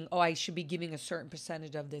thinking, oh, I should be giving a certain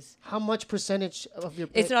percentage of this. How much percentage of your...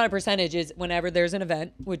 It's not a percentage. It's whenever there's an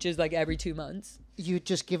event, which is like every 2 months. You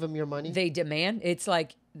just give them your money? They demand. It's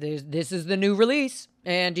like, this is the new release.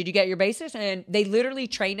 And did you get your basis? And they literally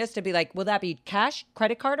trained us to be like, will that be cash,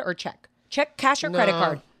 credit card, or check? Check, cash, or credit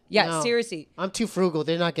card? Yeah, seriously. I'm too frugal.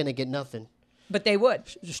 They're not going to get nothing. But they would.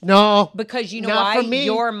 No. Because you know why?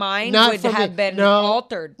 Your mind would have been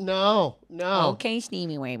altered. No. Okay,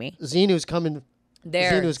 Steebee Weebee. Xenu's coming.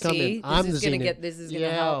 There. Xenu's coming. I'm the Xenu. This is going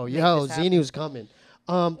to help. Xenu's coming.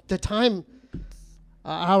 The time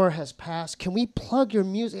hour has passed. Can we plug your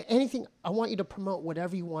music? Anything? I want you to promote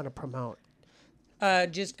whatever you want to promote.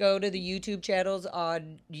 Just go to the YouTube channels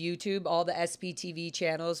on YouTube, all the SPTV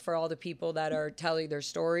channels for all the people that are telling their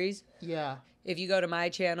stories. Yeah. If you go to my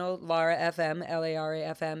channel, Lara FM,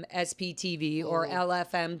 Lara FM, SPTV, or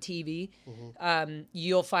LFM TV,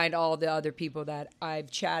 you'll find all the other people that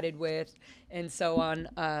I've chatted with and so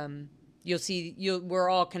on. You'll see, we're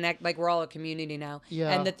all connected, like we're all a community now.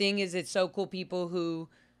 Yeah. And the thing is, it's so cool. People who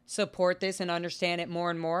support this and understand it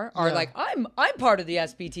more and more are like, I'm part of the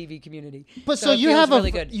SPTV community. But so you have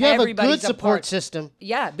really a good support system.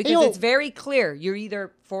 Yeah, because it's very clear. You're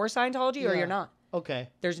either for Scientology or you're not. Okay.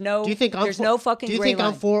 There's no. Do you think no fucking? Do you think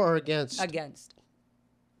I'm for or against? Against.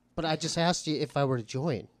 But I just asked you if I were to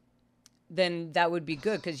join. Then that would be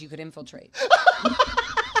good because you could infiltrate.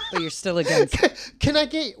 But you're still against. Can I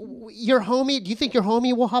get your homie? Do you think your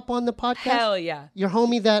homie will hop on the podcast? Hell yeah. Your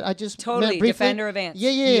homie that I just met briefly? Defender of Ants.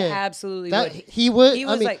 Yeah. He absolutely would. He would. He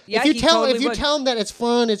was like, if you tell him that it's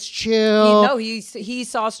fun, it's chill. He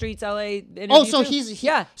saw Streets LA. Oh, so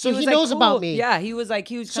he knows about me. Yeah, he was like.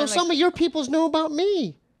 So some of your peoples know about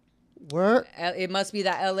me. Where? It must be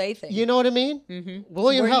that LA thing. You know what I mean? Mm-hmm.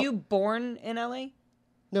 Were you born in LA?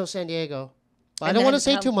 No, San Diego. I don't want to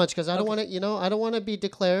say too much because I don't want to, I don't want to be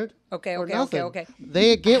declared. Okay.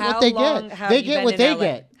 They get what they get. They get what they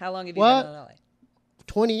get. How long have you been in LA?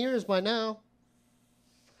 20 years by now.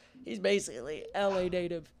 He's basically LA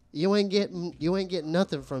native. You ain't getting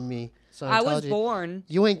nothing from me. I was born.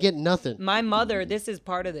 You ain't getting nothing. My mother. This is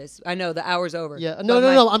part of this. I know the hour's over. Yeah.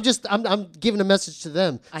 No. I'm giving a message to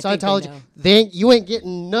them. Scientology. You ain't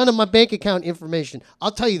getting none of my bank account information. I'll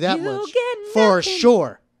tell you that much for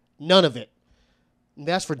sure. None of it.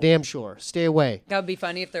 That's for damn sure. Stay away. That would be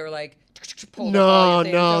funny if they were like,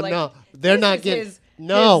 no. They're not getting his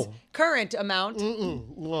current amount.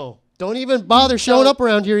 No. Don't even bother showing up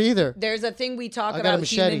around here either. There's a thing we talk about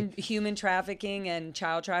human trafficking and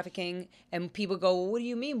child trafficking, and people go, well, what do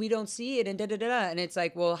you mean? We don't see it, and da-da-da-da. And it's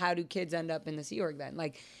like, well, how do kids end up in the Sea Org then?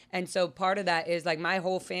 And so part of that is like my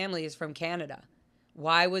whole family is from Canada.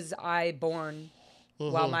 Why was I born...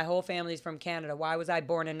 Well, my whole family's from Canada. Why was I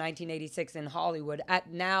born in 1986 in Hollywood?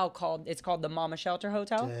 It's called the Mama Shelter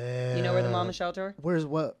Hotel. Damn. You know where the Mama Shelter? Where is that?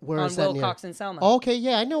 On Wilcox and Selma. Oh, okay,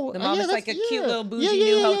 yeah, I know. The Mama's like a cute little bougie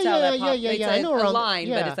new hotel that pops. It's I know a line,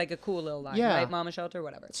 but it's like a cool little line, right? Mama Shelter,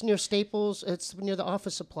 whatever. It's near Staples. It's near the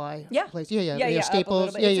office supply place. Yeah. Near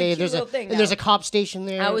Staples. There's a cop station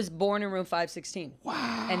there. I was born in room 516.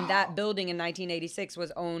 Wow. And that building in 1986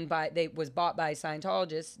 was bought by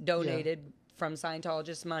Scientologists, donated from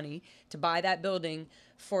Scientologists' money to buy that building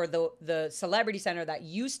for the celebrity center that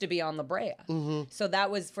used to be on La Brea. Mm-hmm. So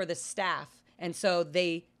that was for the staff. And so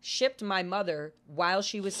they shipped my mother while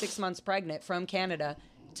she was 6 months pregnant from Canada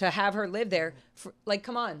to have her live there.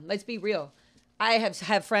 Come on, let's be real. I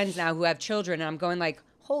have friends now who have children, and I'm going like,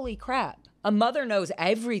 holy crap. A mother knows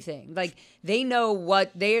everything. Like they know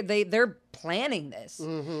what they're planning this.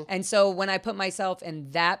 Mm-hmm. And so when I put myself in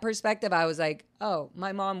that perspective, I was like, oh,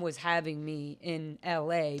 my mom was having me in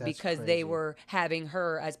LA because they were having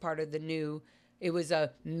her as part of it was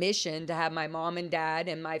a mission to have my mom and dad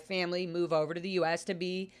and my family move over to the US to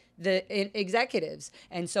be the executives.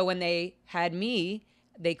 And so when they had me,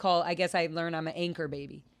 I guess I learned I'm an anchor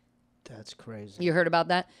baby. That's crazy. You heard about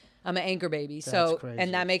that? I'm an anchor baby. That's crazy.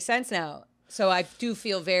 And that makes sense now. So I do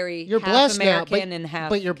feel very You're half blessed American now, and half.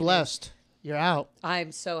 But you're blessed. You're out.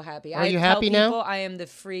 I'm so happy. Are you happy now? I am the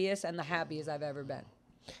freest and the happiest I've ever been.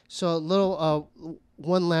 So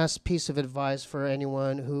one last piece of advice for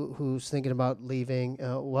anyone who's thinking about leaving.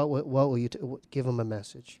 What will you give them a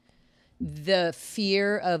message? The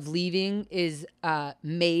fear of leaving is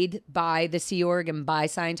made by the Sea Org and by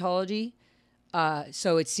Scientology.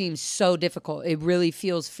 So it seems so difficult. It really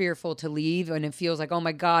feels fearful to leave, and it feels like, oh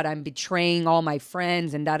my God, I'm betraying all my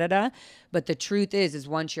friends and da-da-da. But the truth is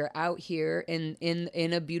once you're out here in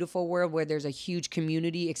a beautiful world where there's a huge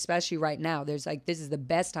community, especially right now, there's like, this is the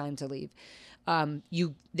best time to leave.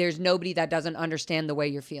 There's nobody that doesn't understand the way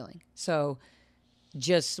you're feeling. So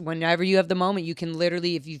just whenever you have the moment, you can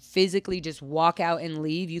literally, if you physically just walk out and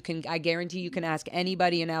leave, I guarantee you can ask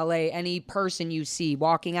anybody in LA, any person you see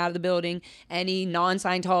walking out of the building, any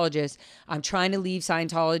non-Scientologist, I'm trying to leave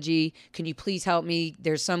Scientology. Can you please help me?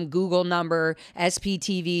 There's some Google number,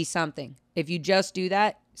 SPTV, something. If you just do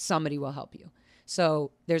that, somebody will help you.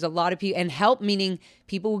 So there's a lot of people, and help meaning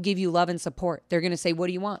people will give you love and support. They're going to say, what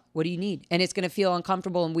do you want? What do you need? And it's going to feel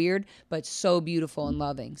uncomfortable and weird, but so beautiful and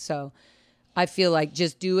loving. So I feel like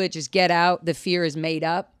just do it. Just get out. The fear is made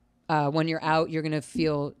up. When you're out, you're going to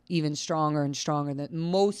feel even stronger and stronger. The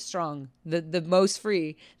most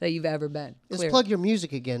free that you've ever been. Let's plug your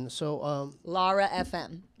music again. So Lara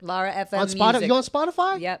FM. Lara FM on music. You on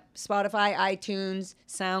Spotify? Yep. Spotify, iTunes,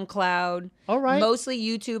 SoundCloud. All right. Mostly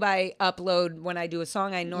YouTube I upload when I do a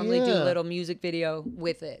song. I normally do a little music video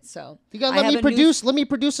with it. So you got let me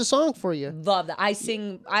produce a song for you. Love that. I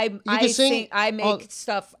sing. I make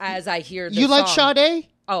stuff as I hear the song. You like Sade?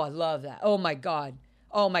 Oh, I love that. Oh my God.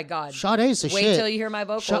 Oh my God. Sade's the shit. Wait till you hear my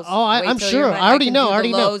vocals. I'm sure. I already know. The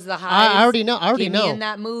lows, the highs. I already know. Get me in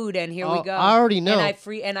that mood, and here we go. I already know.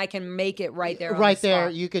 And I can make it right there. Right on the there.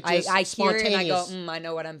 spot. You could just I hear it and I go, spontaneous. I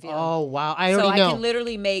know what I'm feeling. Oh wow. I already know. So I can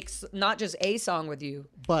literally make not just a song with you,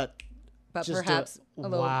 but perhaps a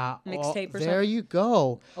little mixtape or something. There you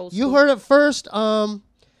go. Old You school. heard it first.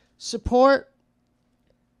 Support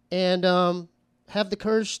and have the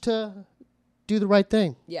courage to do the right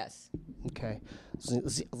thing. Yes. Okay.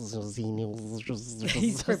 He's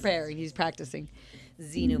preparing. He's practicing.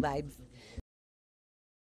 Xenu vibes.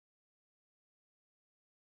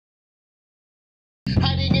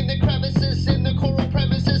 Hiding in the crevices, in the coral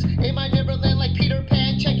premises. In my Neverland like Peter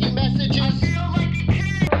Pan, checking messages. I feel like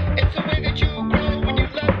it's the way that you grow when you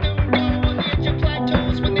let them go. On the edge of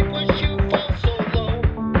plateaus when they push you fall so low.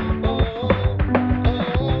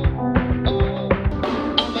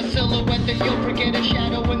 I'm a silhouette that you'll forget, a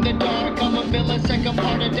shadow in the dark. I'm a millisecond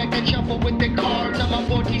part, a deck that shuffle with the cards. I'm a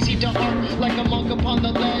vortice to heart, like a monk upon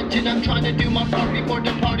the ledge. And I'm trying to do my part before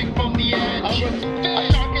departing from the edge. A shark is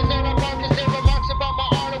there, a bark is there, remarks about my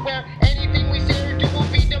art aware. Anything we say or do will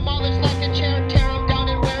be demolished like a chair. Tear them down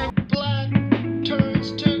and wear black.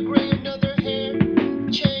 Turns to gray, another hair.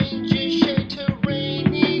 Changes shade to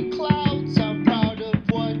rainy clouds. I'm proud of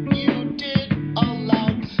what you did.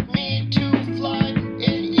 Allowed me to fly an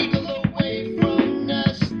eagle away from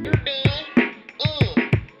nest. You're done.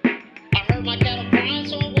 I heard my cattle cry,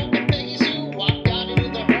 so I woke up Peggy Sue. Walked out into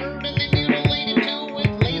the herd and they mutilated too.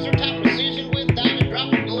 With laser type precision without a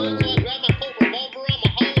drop of blood. So I grabbed my full revolver, I'ma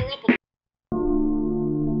holler up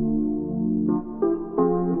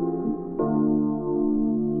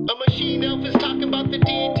a machine elf is talking about the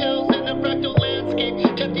details in the fractal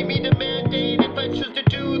landscape, tempting me to mandate. If I choose to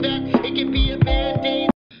do that, it can be a mandate.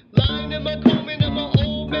 Lying in my Coleman, I'm an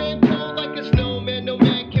old man, cold like a snowman. No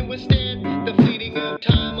man can withstand the fleeting of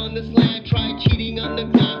time on this land. Try cheating on the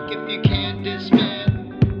clock if you can't dismantle.